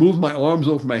helping, and I moved my arms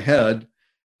over my head,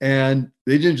 and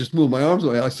they didn't just move my arms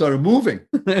away. I started moving.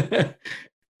 And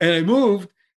I moved,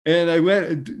 and I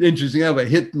went, interesting enough, I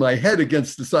hit my head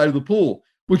against the side of the pool,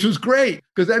 which was great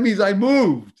because that means I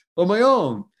moved on my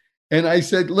own. And I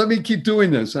said, let me keep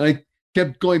doing this. And I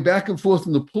kept going back and forth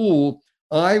in the pool.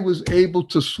 I was able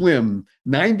to swim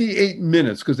 98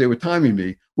 minutes because they were timing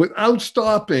me without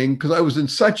stopping because I was in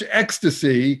such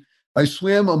ecstasy. I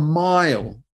swam a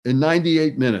mile in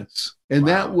 98 minutes. And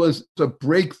that was a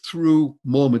breakthrough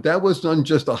moment. That wasn't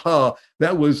just aha.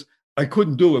 That was, I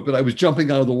couldn't do it, but I was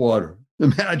jumping out of the water.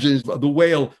 Imagine the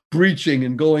whale breaching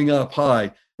and going up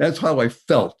high. That's how I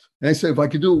felt. And I said, if I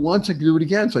could do it once, I could do it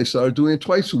again. So I started doing it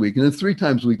twice a week, and then 3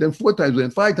 times a week, then 4 times a week,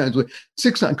 and 5 times a week,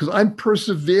 6 times, because I'm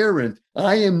perseverant.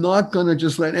 I am not going to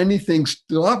just let anything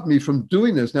stop me from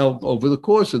doing this. Now, over the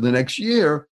course of the next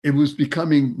year, it was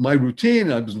becoming my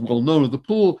routine. I was well known at the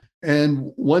pool.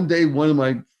 And one day, one of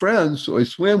my friends who I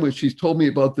swam with, she told me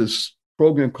about this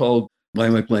program called Why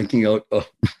am I blanking out? Oh.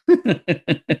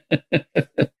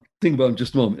 Think about it in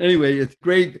just a moment. Anyway, it's a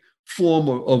great form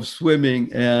of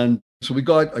swimming. And so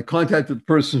I contacted the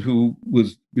person who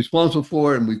was responsible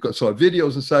for it, and saw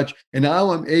videos and such. And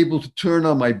now I'm able to turn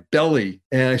on my belly,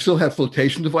 and I still have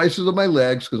flotation devices on my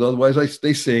legs because otherwise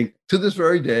they sink to this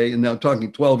very day. And now I'm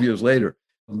talking 12 years later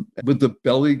with the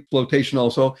belly flotation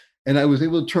also. And I was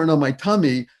able to turn on my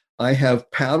tummy. I have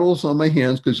paddles on my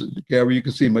hands because, Gary, you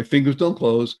can see my fingers don't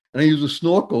close. And I use a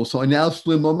snorkel. So I now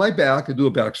swim on my back. I do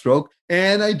a backstroke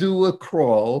and I do a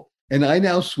crawl. And I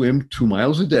now swim 2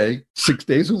 miles a day, 6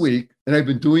 days a week. And I've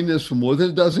been doing this for more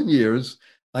than a dozen years.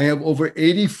 I have over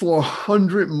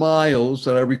 8,400 miles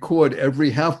that I record every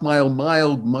half mile,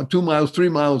 2 miles, 3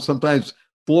 miles, sometimes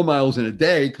 4 miles in a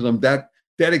day because I'm that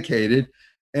dedicated.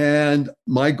 And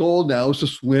my goal now is to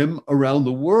swim around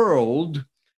the world.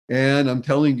 And I'm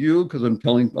telling you, because I'm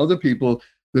telling other people,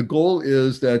 the goal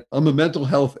is that I'm a mental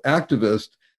health activist.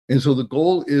 And so the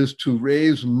goal is to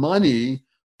raise money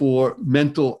for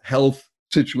mental health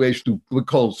situations, we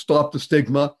call Stop the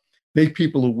Stigma, make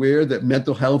people aware that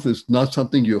mental health is not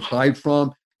something you hide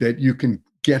from, that you can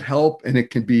get help and it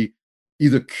can be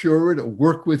either cured or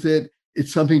work with it.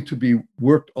 It's something to be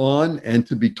worked on and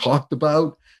to be talked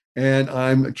about. And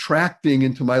I'm attracting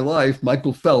into my life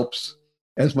Michael Phelps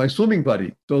as my swimming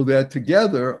buddy, so that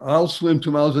together I'll swim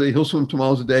 2 miles a day, he'll swim 2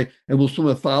 miles a day, and we'll swim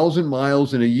 1,000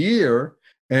 miles in a year,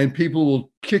 and people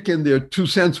will kick in their 2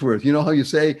 cents worth. You know how you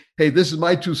say, hey, this is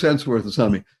my 2 cents worth of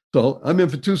something. So I'm in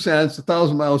for 2 cents,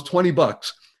 1,000 miles,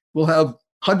 $20. We'll have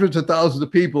hundreds of thousands of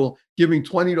people giving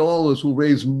 $20 who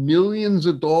raise millions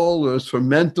of dollars for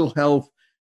mental health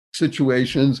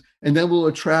situations, and then we'll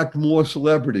attract more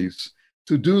celebrities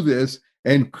to do this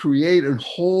and create a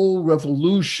whole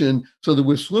revolution so that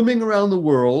we're swimming around the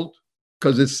world,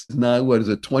 because it's now,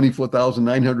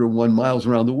 24,901 miles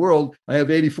around the world. I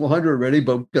have 8,400 already,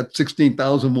 but we've got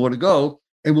 16,000 more to go.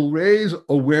 And we'll raise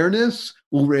awareness,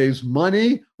 we'll raise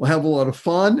money, we'll have a lot of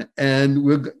fun, and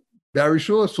we're very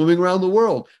sure swimming around the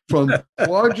world, from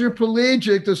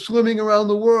quadriplegic to swimming around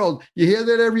the world. You hear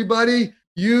that, everybody?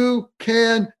 You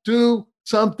can do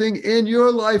something in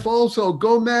your life also.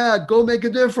 Go mad, go make a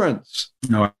difference.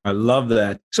 No, I love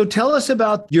that. So tell us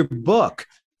about your book,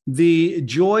 The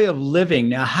Joy of Living.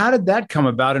 Now, how did that come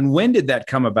about and when did that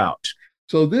come about?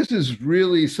 So this is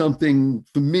really something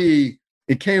for me.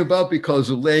 It came about because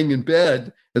of laying in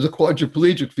bed as a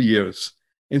quadriplegic for years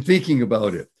and thinking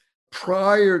about it.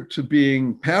 Prior to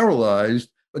being paralyzed,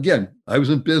 again, I was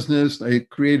in business. I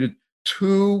created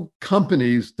 2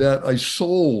 companies that I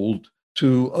sold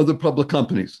to other public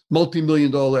companies,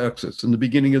 multi-million-dollar exits in the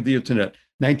beginning of the internet,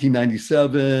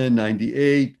 1997,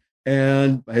 98.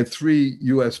 And I had 3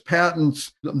 US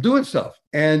patents. I'm doing stuff.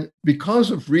 And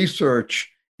because of research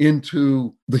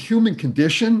into the human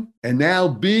condition and now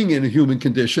being in a human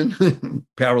condition,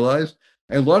 paralyzed,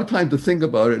 I had a lot of time to think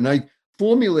about it. And I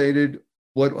formulated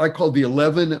what I call the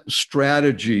 11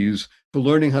 strategies for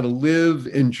learning how to live,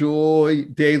 enjoy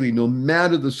daily, no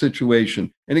matter the situation.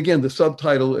 And again, the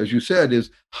subtitle, as you said, is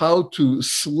How to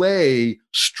Slay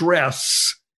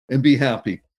Stress and Be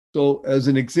Happy. So as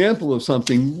an example of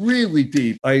something really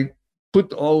deep, I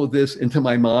put all of this into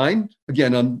my mind.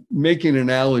 Again, I'm making an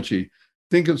analogy.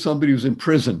 Think of somebody who's in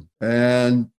prison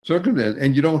and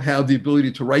you don't have the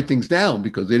ability to write things down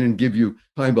because they didn't give you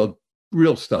time about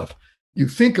real stuff. You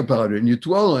think about it and you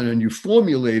dwell on it and you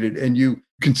formulate it and you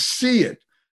can see it.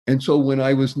 And so when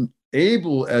I was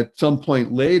able at some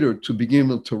point later to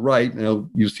begin to write, now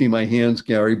you see my hands,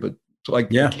 Gary, but so I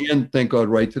can, thank God,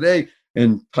 write today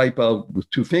and type out with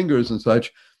 2 fingers and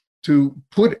such, to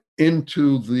put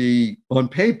into on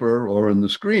paper or on the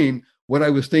screen what I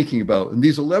was thinking about. And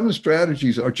these 11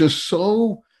 strategies are just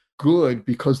so good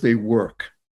because they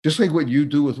work. Just like what you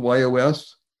do with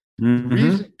YOS. Mm-hmm. The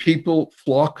reason people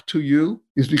flock to you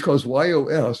is because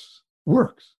YOS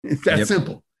works. It's that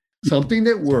simple. Something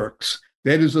that works,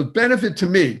 that is of benefit to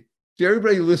me. To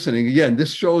everybody listening, again,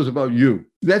 this show is about you.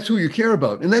 That's who you care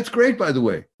about. And that's great, by the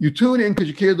way. You tune in because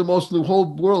you care the most in the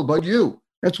whole world about you.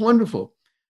 That's wonderful.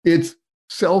 It's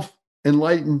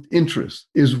self-enlightened interest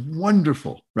is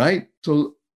wonderful, right?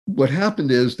 So what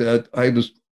happened is that I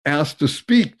was asked to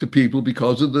speak to people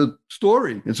because of the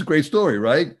story. It's a great story,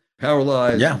 right?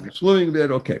 Paralyzed, swimming a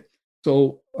bit. Okay.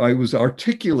 So I was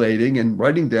articulating and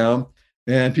writing down,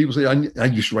 and people say, I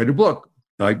used to write a book.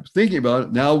 I'm thinking about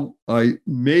it. Now I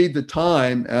made the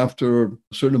time after a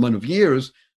certain amount of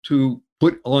years to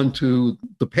put onto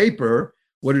the paper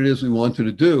what it is we wanted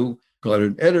to do, got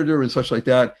an editor and such like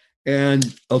that.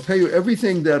 And I'll tell you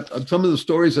everything that some of the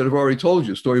stories that I've already told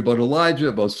you, a story about Elijah,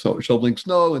 about shoveling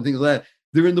snow and things like that,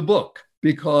 they're in the book,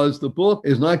 because the book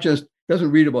is not just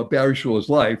doesn't read about Barry Shor's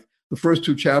life, the first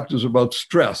 2 chapters are about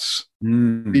stress,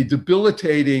 the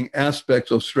debilitating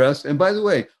aspects of stress. And by the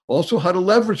way, also how to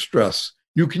leverage stress.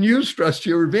 You can use stress to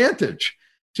your advantage.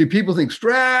 See, people think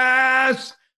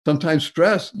stress. Sometimes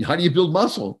stress, how do you build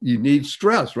muscle? You need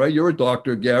stress, right? You're a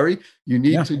doctor, Gary. You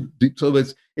need to, so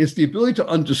it's the ability to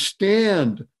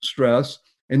understand stress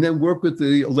and then work with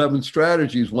the 11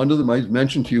 strategies. One of them I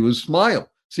mentioned to you is SMILE,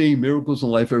 seeing miracles in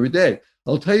life every day.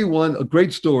 I'll tell you a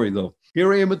great story though.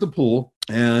 Here I am at the pool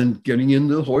and getting in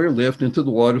the Hoyer lift into the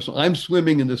water. So I'm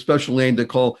swimming in the special lane they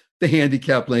call the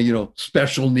handicap lane,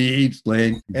 special needs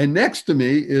lane. And next to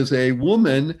me is a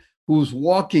woman who's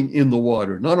walking in the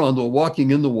water,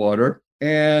 walking in the water.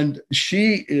 And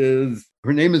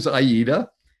her name is Aida.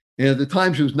 And at the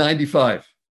time she was 95.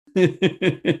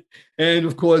 And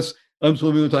of course, I'm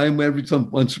swimming with time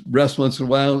rest once in a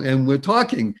while, and we're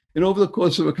talking. And over the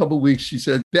course of a couple of weeks, she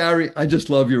said, Barry, I just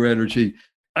love your energy.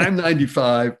 I'm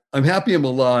 95. I'm happy I'm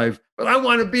alive, but I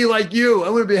want to be like you. I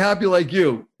want to be happy like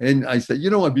you. And I said, you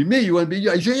don't want to be me. You want to be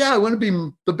you. I said, yeah, I want to be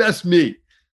the best me.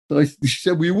 So she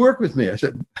said, will you work with me? I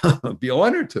said, I'd be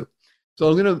honored to. So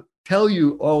I'm going to tell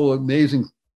you all amazing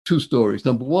 2 stories.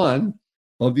 Number one,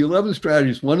 of the 11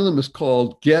 strategies, one of them is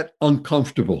called Get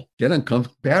Uncomfortable. Get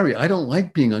uncomfortable. Barry, I don't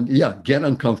like being get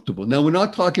uncomfortable. Now, we're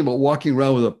not talking about walking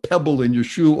around with a pebble in your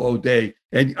shoe all day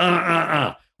and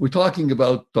We're talking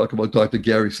about Dr.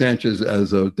 Gary Sanchez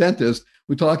as a dentist.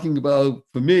 We're talking about,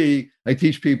 for me, I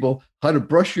teach people how to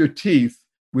brush your teeth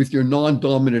with your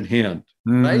non-dominant hand,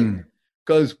 right?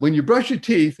 Because when you brush your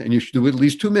teeth, and you should do it at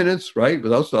least 2 minutes, right,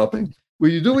 without stopping,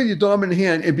 when you do it with your dominant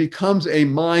hand, it becomes a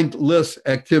mindless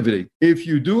activity. If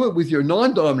you do it with your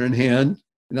non-dominant hand,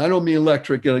 and I don't mean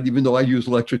electric, even though I use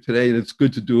electric today, and it's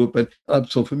good to do it, but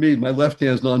so for me, my left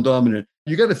hand is non-dominant.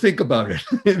 You got to think about it,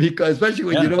 because especially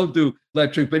when you don't do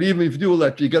electric, but even if you do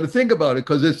electric, you got to think about it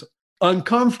because it's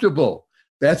uncomfortable.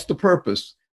 That's the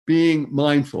purpose, being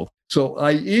mindful. So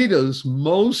Aida's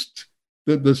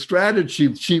the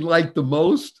strategy she liked the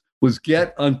most was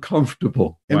get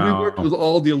uncomfortable. And we worked with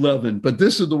all the 11, but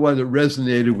this is the one that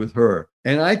resonated with her.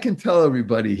 And I can tell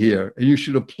everybody here, and you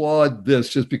should applaud this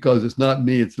just because it's not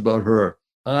me, it's about her.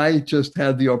 I just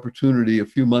had the opportunity a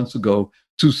few months ago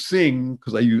to sing,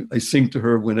 because I sing to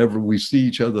her whenever we see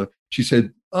each other. She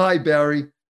said, hi, Barry,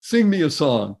 sing me a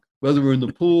song, whether we're in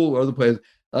the pool or other places.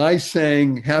 I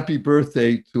sang Happy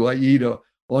Birthday to Aida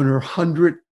on her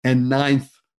 109th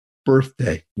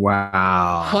birthday.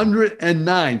 Wow.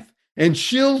 109th. And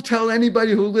she'll tell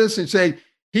anybody who listens, say,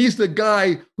 he's the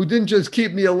guy who didn't just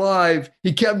keep me alive,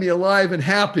 he kept me alive and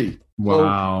happy.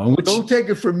 Wow. So don't take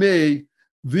it from me.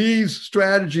 These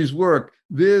strategies work.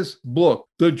 This book,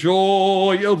 The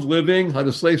Joy of Living, How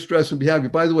to Slay Stress and Be Happy.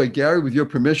 By the way, Gary, with your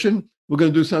permission, we're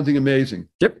going to do something amazing.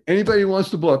 Yep. Anybody who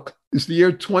wants the book, it's the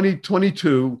year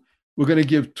 2022. We're going to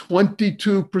give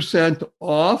 22%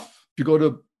 off. If you go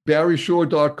to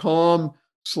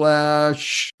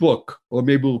barryshore.com/book, or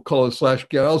maybe we'll call it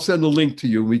 /Gary. I'll send the link to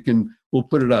you. We'll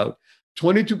put it out.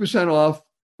 22% off.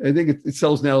 I think it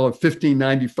sells now at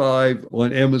 $15.95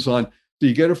 on Amazon. So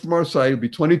you get it from our site. It'll be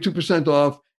 22%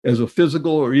 off as a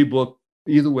physical or ebook,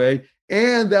 either way.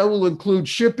 And that will include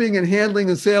shipping and handling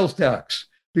and sales tax,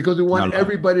 because we want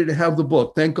everybody to have the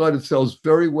book. Thank God it sells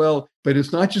very well, but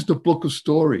it's not just a book of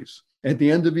stories. At the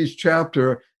end of each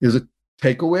chapter is a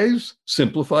takeaways,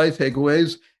 simplified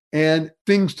takeaways, and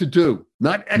things to do,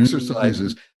 not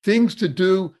exercises, things to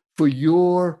do for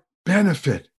your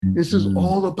benefit. This is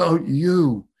all about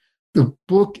you. The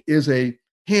book is a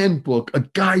handbook, a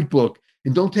guidebook.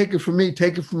 And don't take it from me,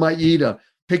 take it from Aida.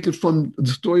 Take it from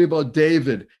the story about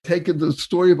David. Take it the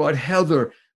story about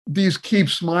Heather. These Keep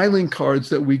Smiling cards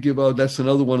that we give out, that's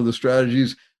another one of the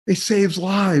strategies. They save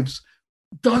lives.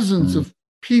 Dozens of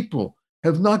people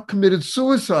have not committed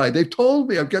suicide. They told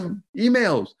me, I've gotten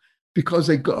emails because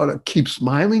they got a Keep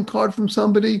Smiling card from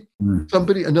somebody.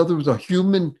 Another was a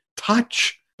human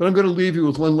touch. But I'm going to leave you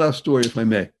with one last story, if I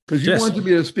may, because you wanted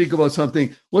me to speak about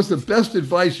something. What's the best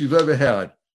advice you've ever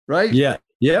had, right? Yeah.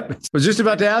 Yep. I was just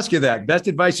about to ask you that. Best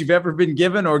advice you've ever been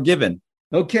given or given.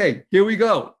 Okay, here we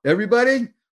go. Everybody,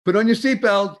 put on your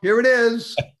seatbelt. Here it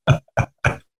is.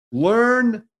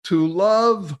 Learn to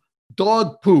love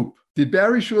dog poop. Did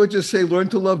Barry Shore just say learn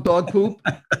to love dog poop?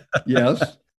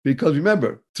 Yes, because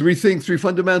remember, three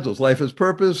fundamentals. Life has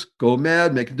purpose, go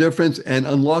mad, make a difference, and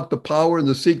unlock the power and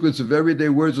the secrets of everyday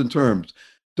words and terms.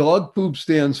 Dog poop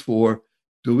stands for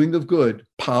doing the good,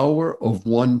 power of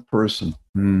one person.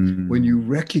 When you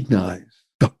recognize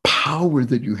the power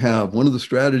that you have, one of the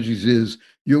strategies is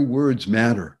your words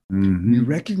matter. You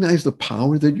recognize the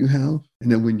power that you have. And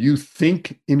then when you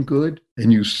think in good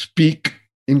and you speak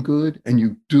in good and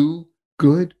you do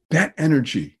good, that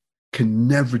energy can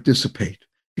never dissipate.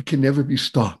 It can never be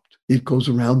stopped. It goes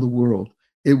around the world.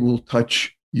 It will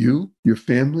touch you, your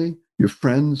family, your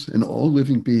friends, and all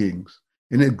living beings.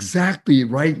 And exactly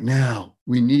right now,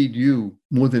 we need you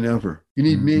more than ever. You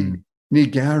need me, you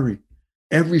need Gary,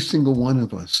 every single one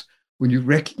of us. When you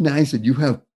recognize that you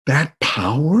have that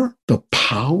power, the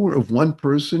power of one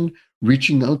person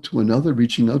reaching out to another,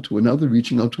 reaching out to another,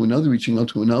 reaching out to another, reaching out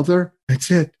to another, that's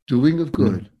it, doing of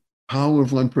good. Power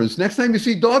of one person. Next time you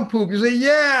see dog poop, you say,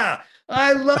 yeah,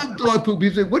 I love dog poop.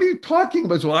 You say, what are you talking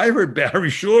about? So I heard Barry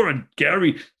Shore and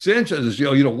Gary Sanchez,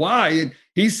 you know, why? And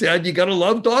he said, you got to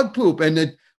love dog poop. And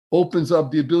it opens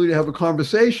up the ability to have a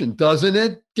conversation, doesn't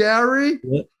it, Gary?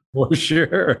 Yeah, for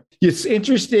sure. It's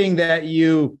interesting that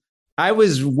I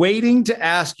was waiting to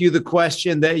ask you the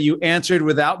question that you answered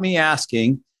without me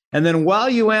asking. And then while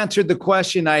you answered the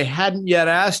question I hadn't yet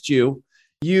asked you,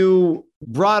 you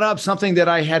brought up something that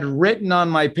I had written on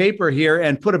my paper here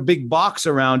and put a big box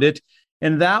around it.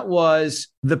 And that was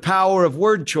the power of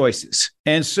word choices.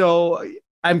 And so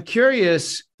I'm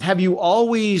curious, have you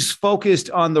always focused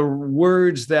on the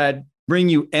words that bring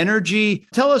you energy?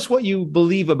 Tell us what you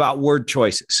believe about word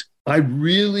choices. I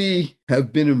really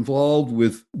have been involved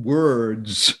with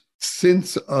words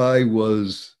since I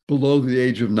was below the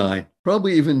age of 9,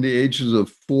 probably even the ages of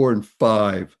 4 and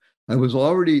 5. I was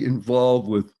already involved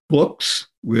with books,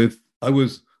 I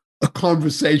was a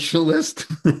conversationalist,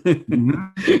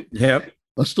 Yep,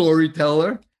 a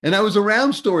storyteller. And I was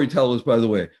around storytellers, by the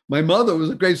way. My mother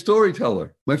was a great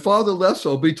storyteller. My father less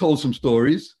so, but he told some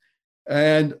stories.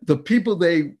 And the people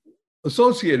they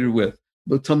associated with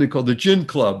was something called the Gin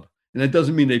Club. And that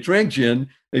doesn't mean they drank gin.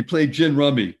 They played gin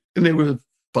rummy. And they were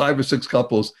 5 or 6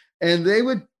 couples. And they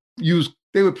would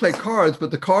play cards,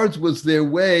 but the cards was their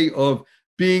way of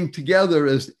being together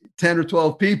as 10 or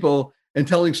 12 people and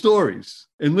telling stories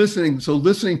and listening. So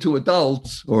listening to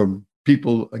adults or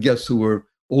people, I guess, who were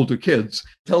older kids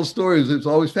tell stories, it's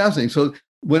always fascinating. So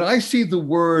when I see the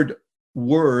word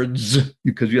words,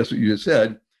 because yes, what you just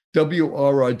said,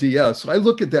 WRRDS, I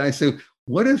look at that, I say,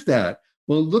 what is that?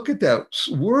 Well, look at that.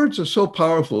 Words are so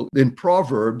powerful. In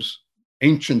Proverbs,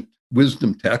 ancient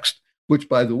wisdom text, which,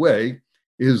 by the way,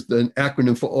 is the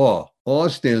acronym for AWE. AWE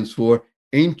stands for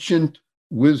Ancient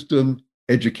Wisdom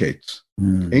Educates.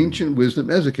 Ancient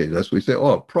wisdom educates. That's what we say.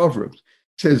 Proverbs.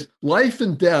 It says, life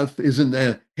and death is in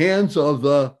the hands of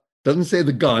doesn't say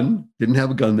the gun, didn't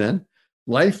have a gun then.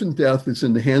 Life and death is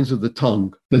in the hands of the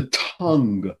tongue. The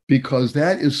tongue, because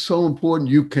that is so important.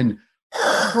 You can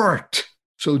hurt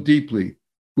so deeply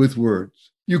with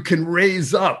words. You can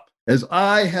raise up, as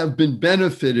I have been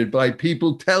benefited by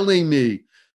people telling me,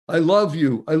 I love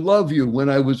you, when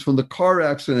I was from the car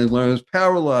accident, when I was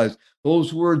paralyzed.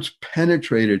 Those words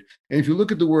penetrated. And if you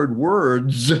look at the word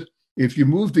words, if you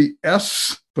move the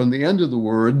S from the end of the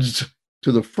words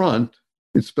to the front,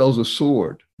 it spells a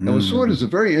sword. Now, a sword is a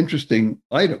very interesting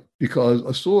item because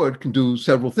a sword can do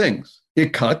several things.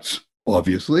 It cuts,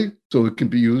 obviously, so it can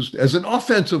be used as an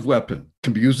offensive weapon,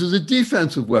 can be used as a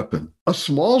defensive weapon. A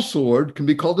small sword can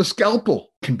be called a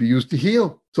scalpel, can be used to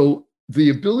heal. So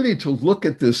the ability to look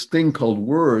at this thing called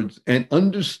words and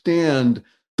understand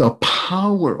the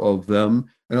power of them.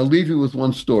 And I'll leave you with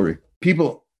one story.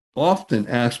 People often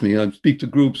ask me, I speak to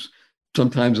groups,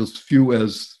 sometimes as few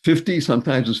as 50,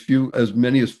 sometimes as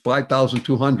many as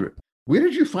 5,200. Where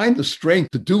did you find the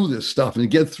strength to do this stuff and to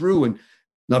get through and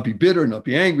not be bitter, not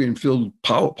be angry, and feel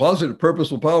positive,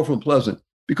 purposeful, powerful, and pleasant?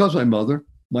 Because my mother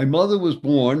was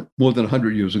born more than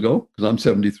 100 years ago, because I'm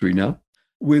 73 now,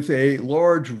 with a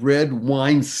large red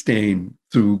wine stain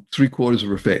through 3/4 of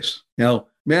her face. Now,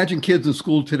 imagine kids in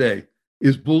school today.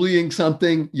 Is bullying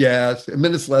something? Yes. I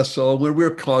mean, it's less so when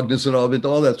we're cognizant of it,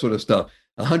 all that sort of stuff.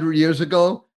 100 years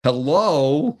ago,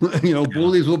 hello,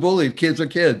 bullies were bullied. Kids are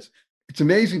kids. It's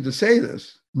amazing to say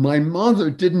this. My mother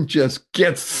didn't just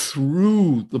get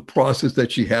through the process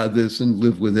that she had this and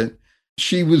live with it.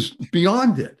 She was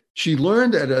beyond it. She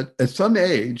learned at some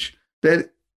age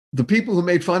that the people who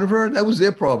made fun of her, that was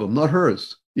their problem, not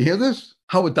hers. You hear this?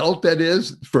 How adult that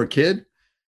is for a kid?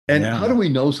 And how do we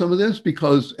know some of this?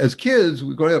 Because as kids,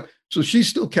 we grow up. So she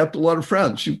still kept a lot of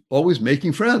friends. She was always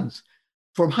making friends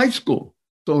from high school.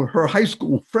 So her high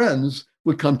school friends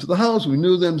would come to the house. We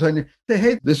knew them. And say,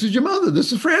 hey, this is your mother.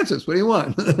 This is Frances. What do you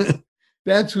want?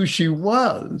 That's who she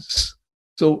was.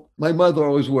 So my mother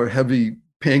always wore heavy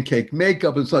pancake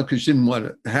makeup and stuff because she didn't want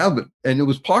to have it. And it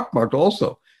was pockmarked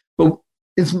also. But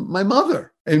it's my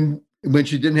mother. And when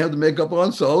she didn't have the makeup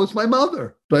on, so it's my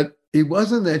mother. But it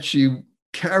wasn't that she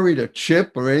carried a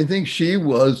chip or anything. She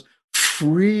was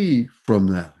free from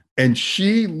that. And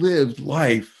she lived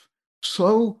life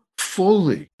so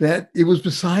fully that it was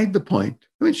beside the point.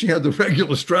 I mean, she had the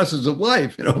regular stresses of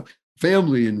life,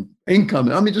 family and income.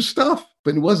 Just stuff,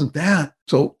 but it wasn't that.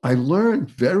 So I learned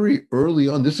very early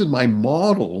on, this is my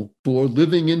model for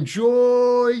living in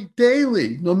joy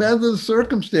daily, no matter the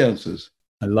circumstances.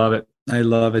 I love it. I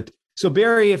love it. So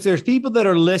Barry, if there's people that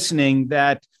are listening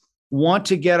that want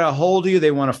to get a hold of you,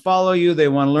 they want to follow you, they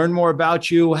want to learn more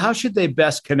about you, how should they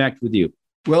best connect with you?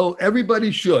 Well,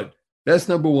 everybody should. That's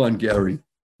number one, Gary,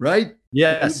 right?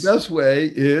 Yes. The best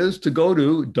way is to go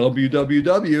to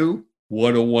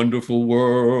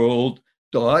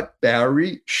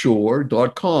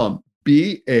www.whatawonderfulworld.barryshore.com,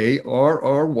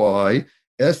 BARRYSHORE,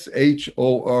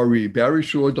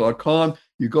 barryshore.com.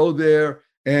 You go there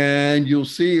and you'll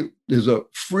see there's a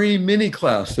free mini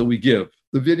class that we give.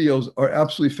 The videos are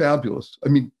absolutely fabulous.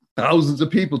 Thousands of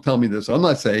people tell me this. I'm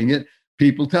not saying it.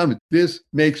 People tell me this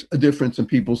makes a difference in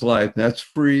people's lives. That's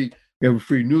free. We have a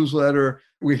free newsletter.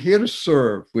 We're here to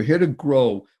serve. We're here to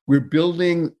grow. We're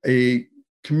building a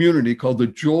community called the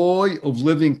Joy of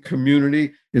Living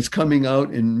Community. It's coming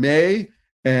out in May,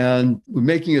 and we're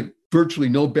making it virtually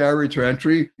no barrier to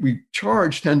entry. We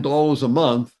charge $10 a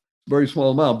month, very small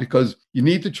amount, because you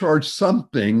need to charge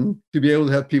something to be able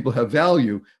to have people have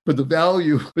value. But the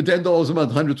value, for $10 a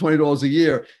month, $120 a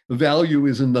year, the value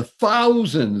is in the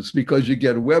thousands, because you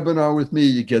get a webinar with me,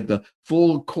 you get the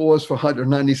full course for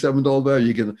 $197 value,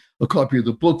 you get a copy of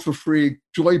the book for free,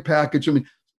 joy package.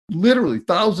 Literally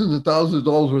thousands and thousands of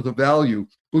dollars worth of value.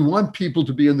 We want people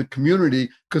to be in the community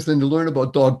because then they learn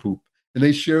about dog poop and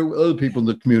they share with other people in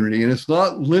the community. And it's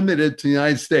not limited to the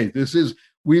United States.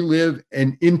 We live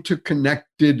an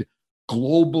interconnected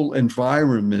global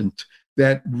environment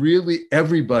that really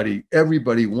everybody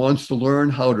wants to learn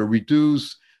how to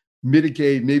reduce,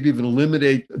 mitigate, maybe even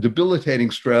eliminate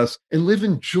debilitating stress and live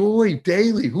in joy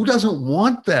daily. Who doesn't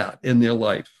want that in their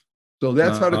life? So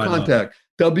that's how to contact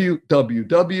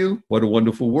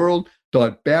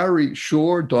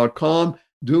www.whatawonderfulworld.barryshore.com.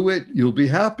 Do it. You'll be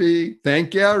happy.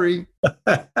 Thank Gary.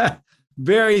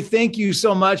 Barry, thank you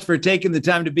so much for taking the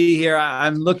time to be here.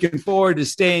 I'm looking forward to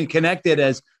staying connected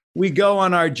as we go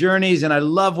on our journeys, and I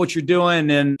love what you're doing,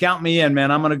 and count me in,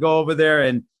 man. I'm going to go over there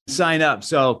and sign up.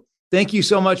 So thank you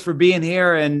so much for being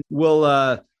here, and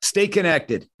we'll stay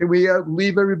connected. Can we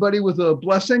leave everybody with a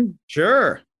blessing?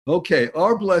 Sure. Okay.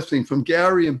 Our blessing from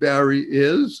Gary and Barry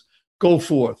is go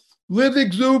forth, live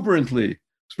exuberantly,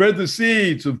 spread the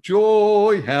seeds of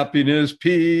joy, happiness,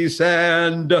 peace,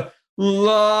 and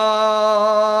love.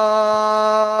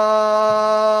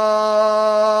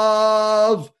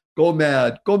 Go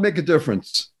mad. Go make a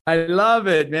difference. I love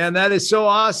it, man. That is so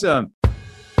awesome.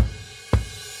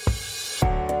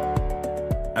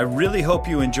 I really hope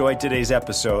you enjoyed today's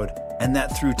episode and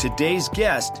that through today's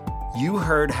guest, you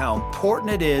heard how important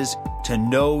it is to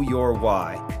know your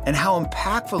why and how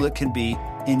impactful it can be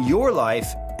in your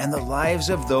life and the lives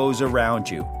of those around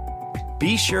you.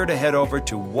 Be sure to head over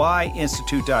to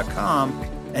whyinstitute.com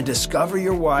and discover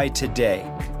your why today.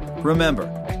 Remember,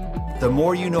 the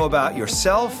more you know about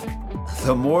yourself,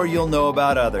 the more you'll know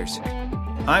about others.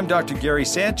 I'm Dr. Gary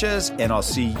Sanchez, and I'll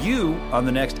see you on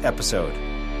the next episode.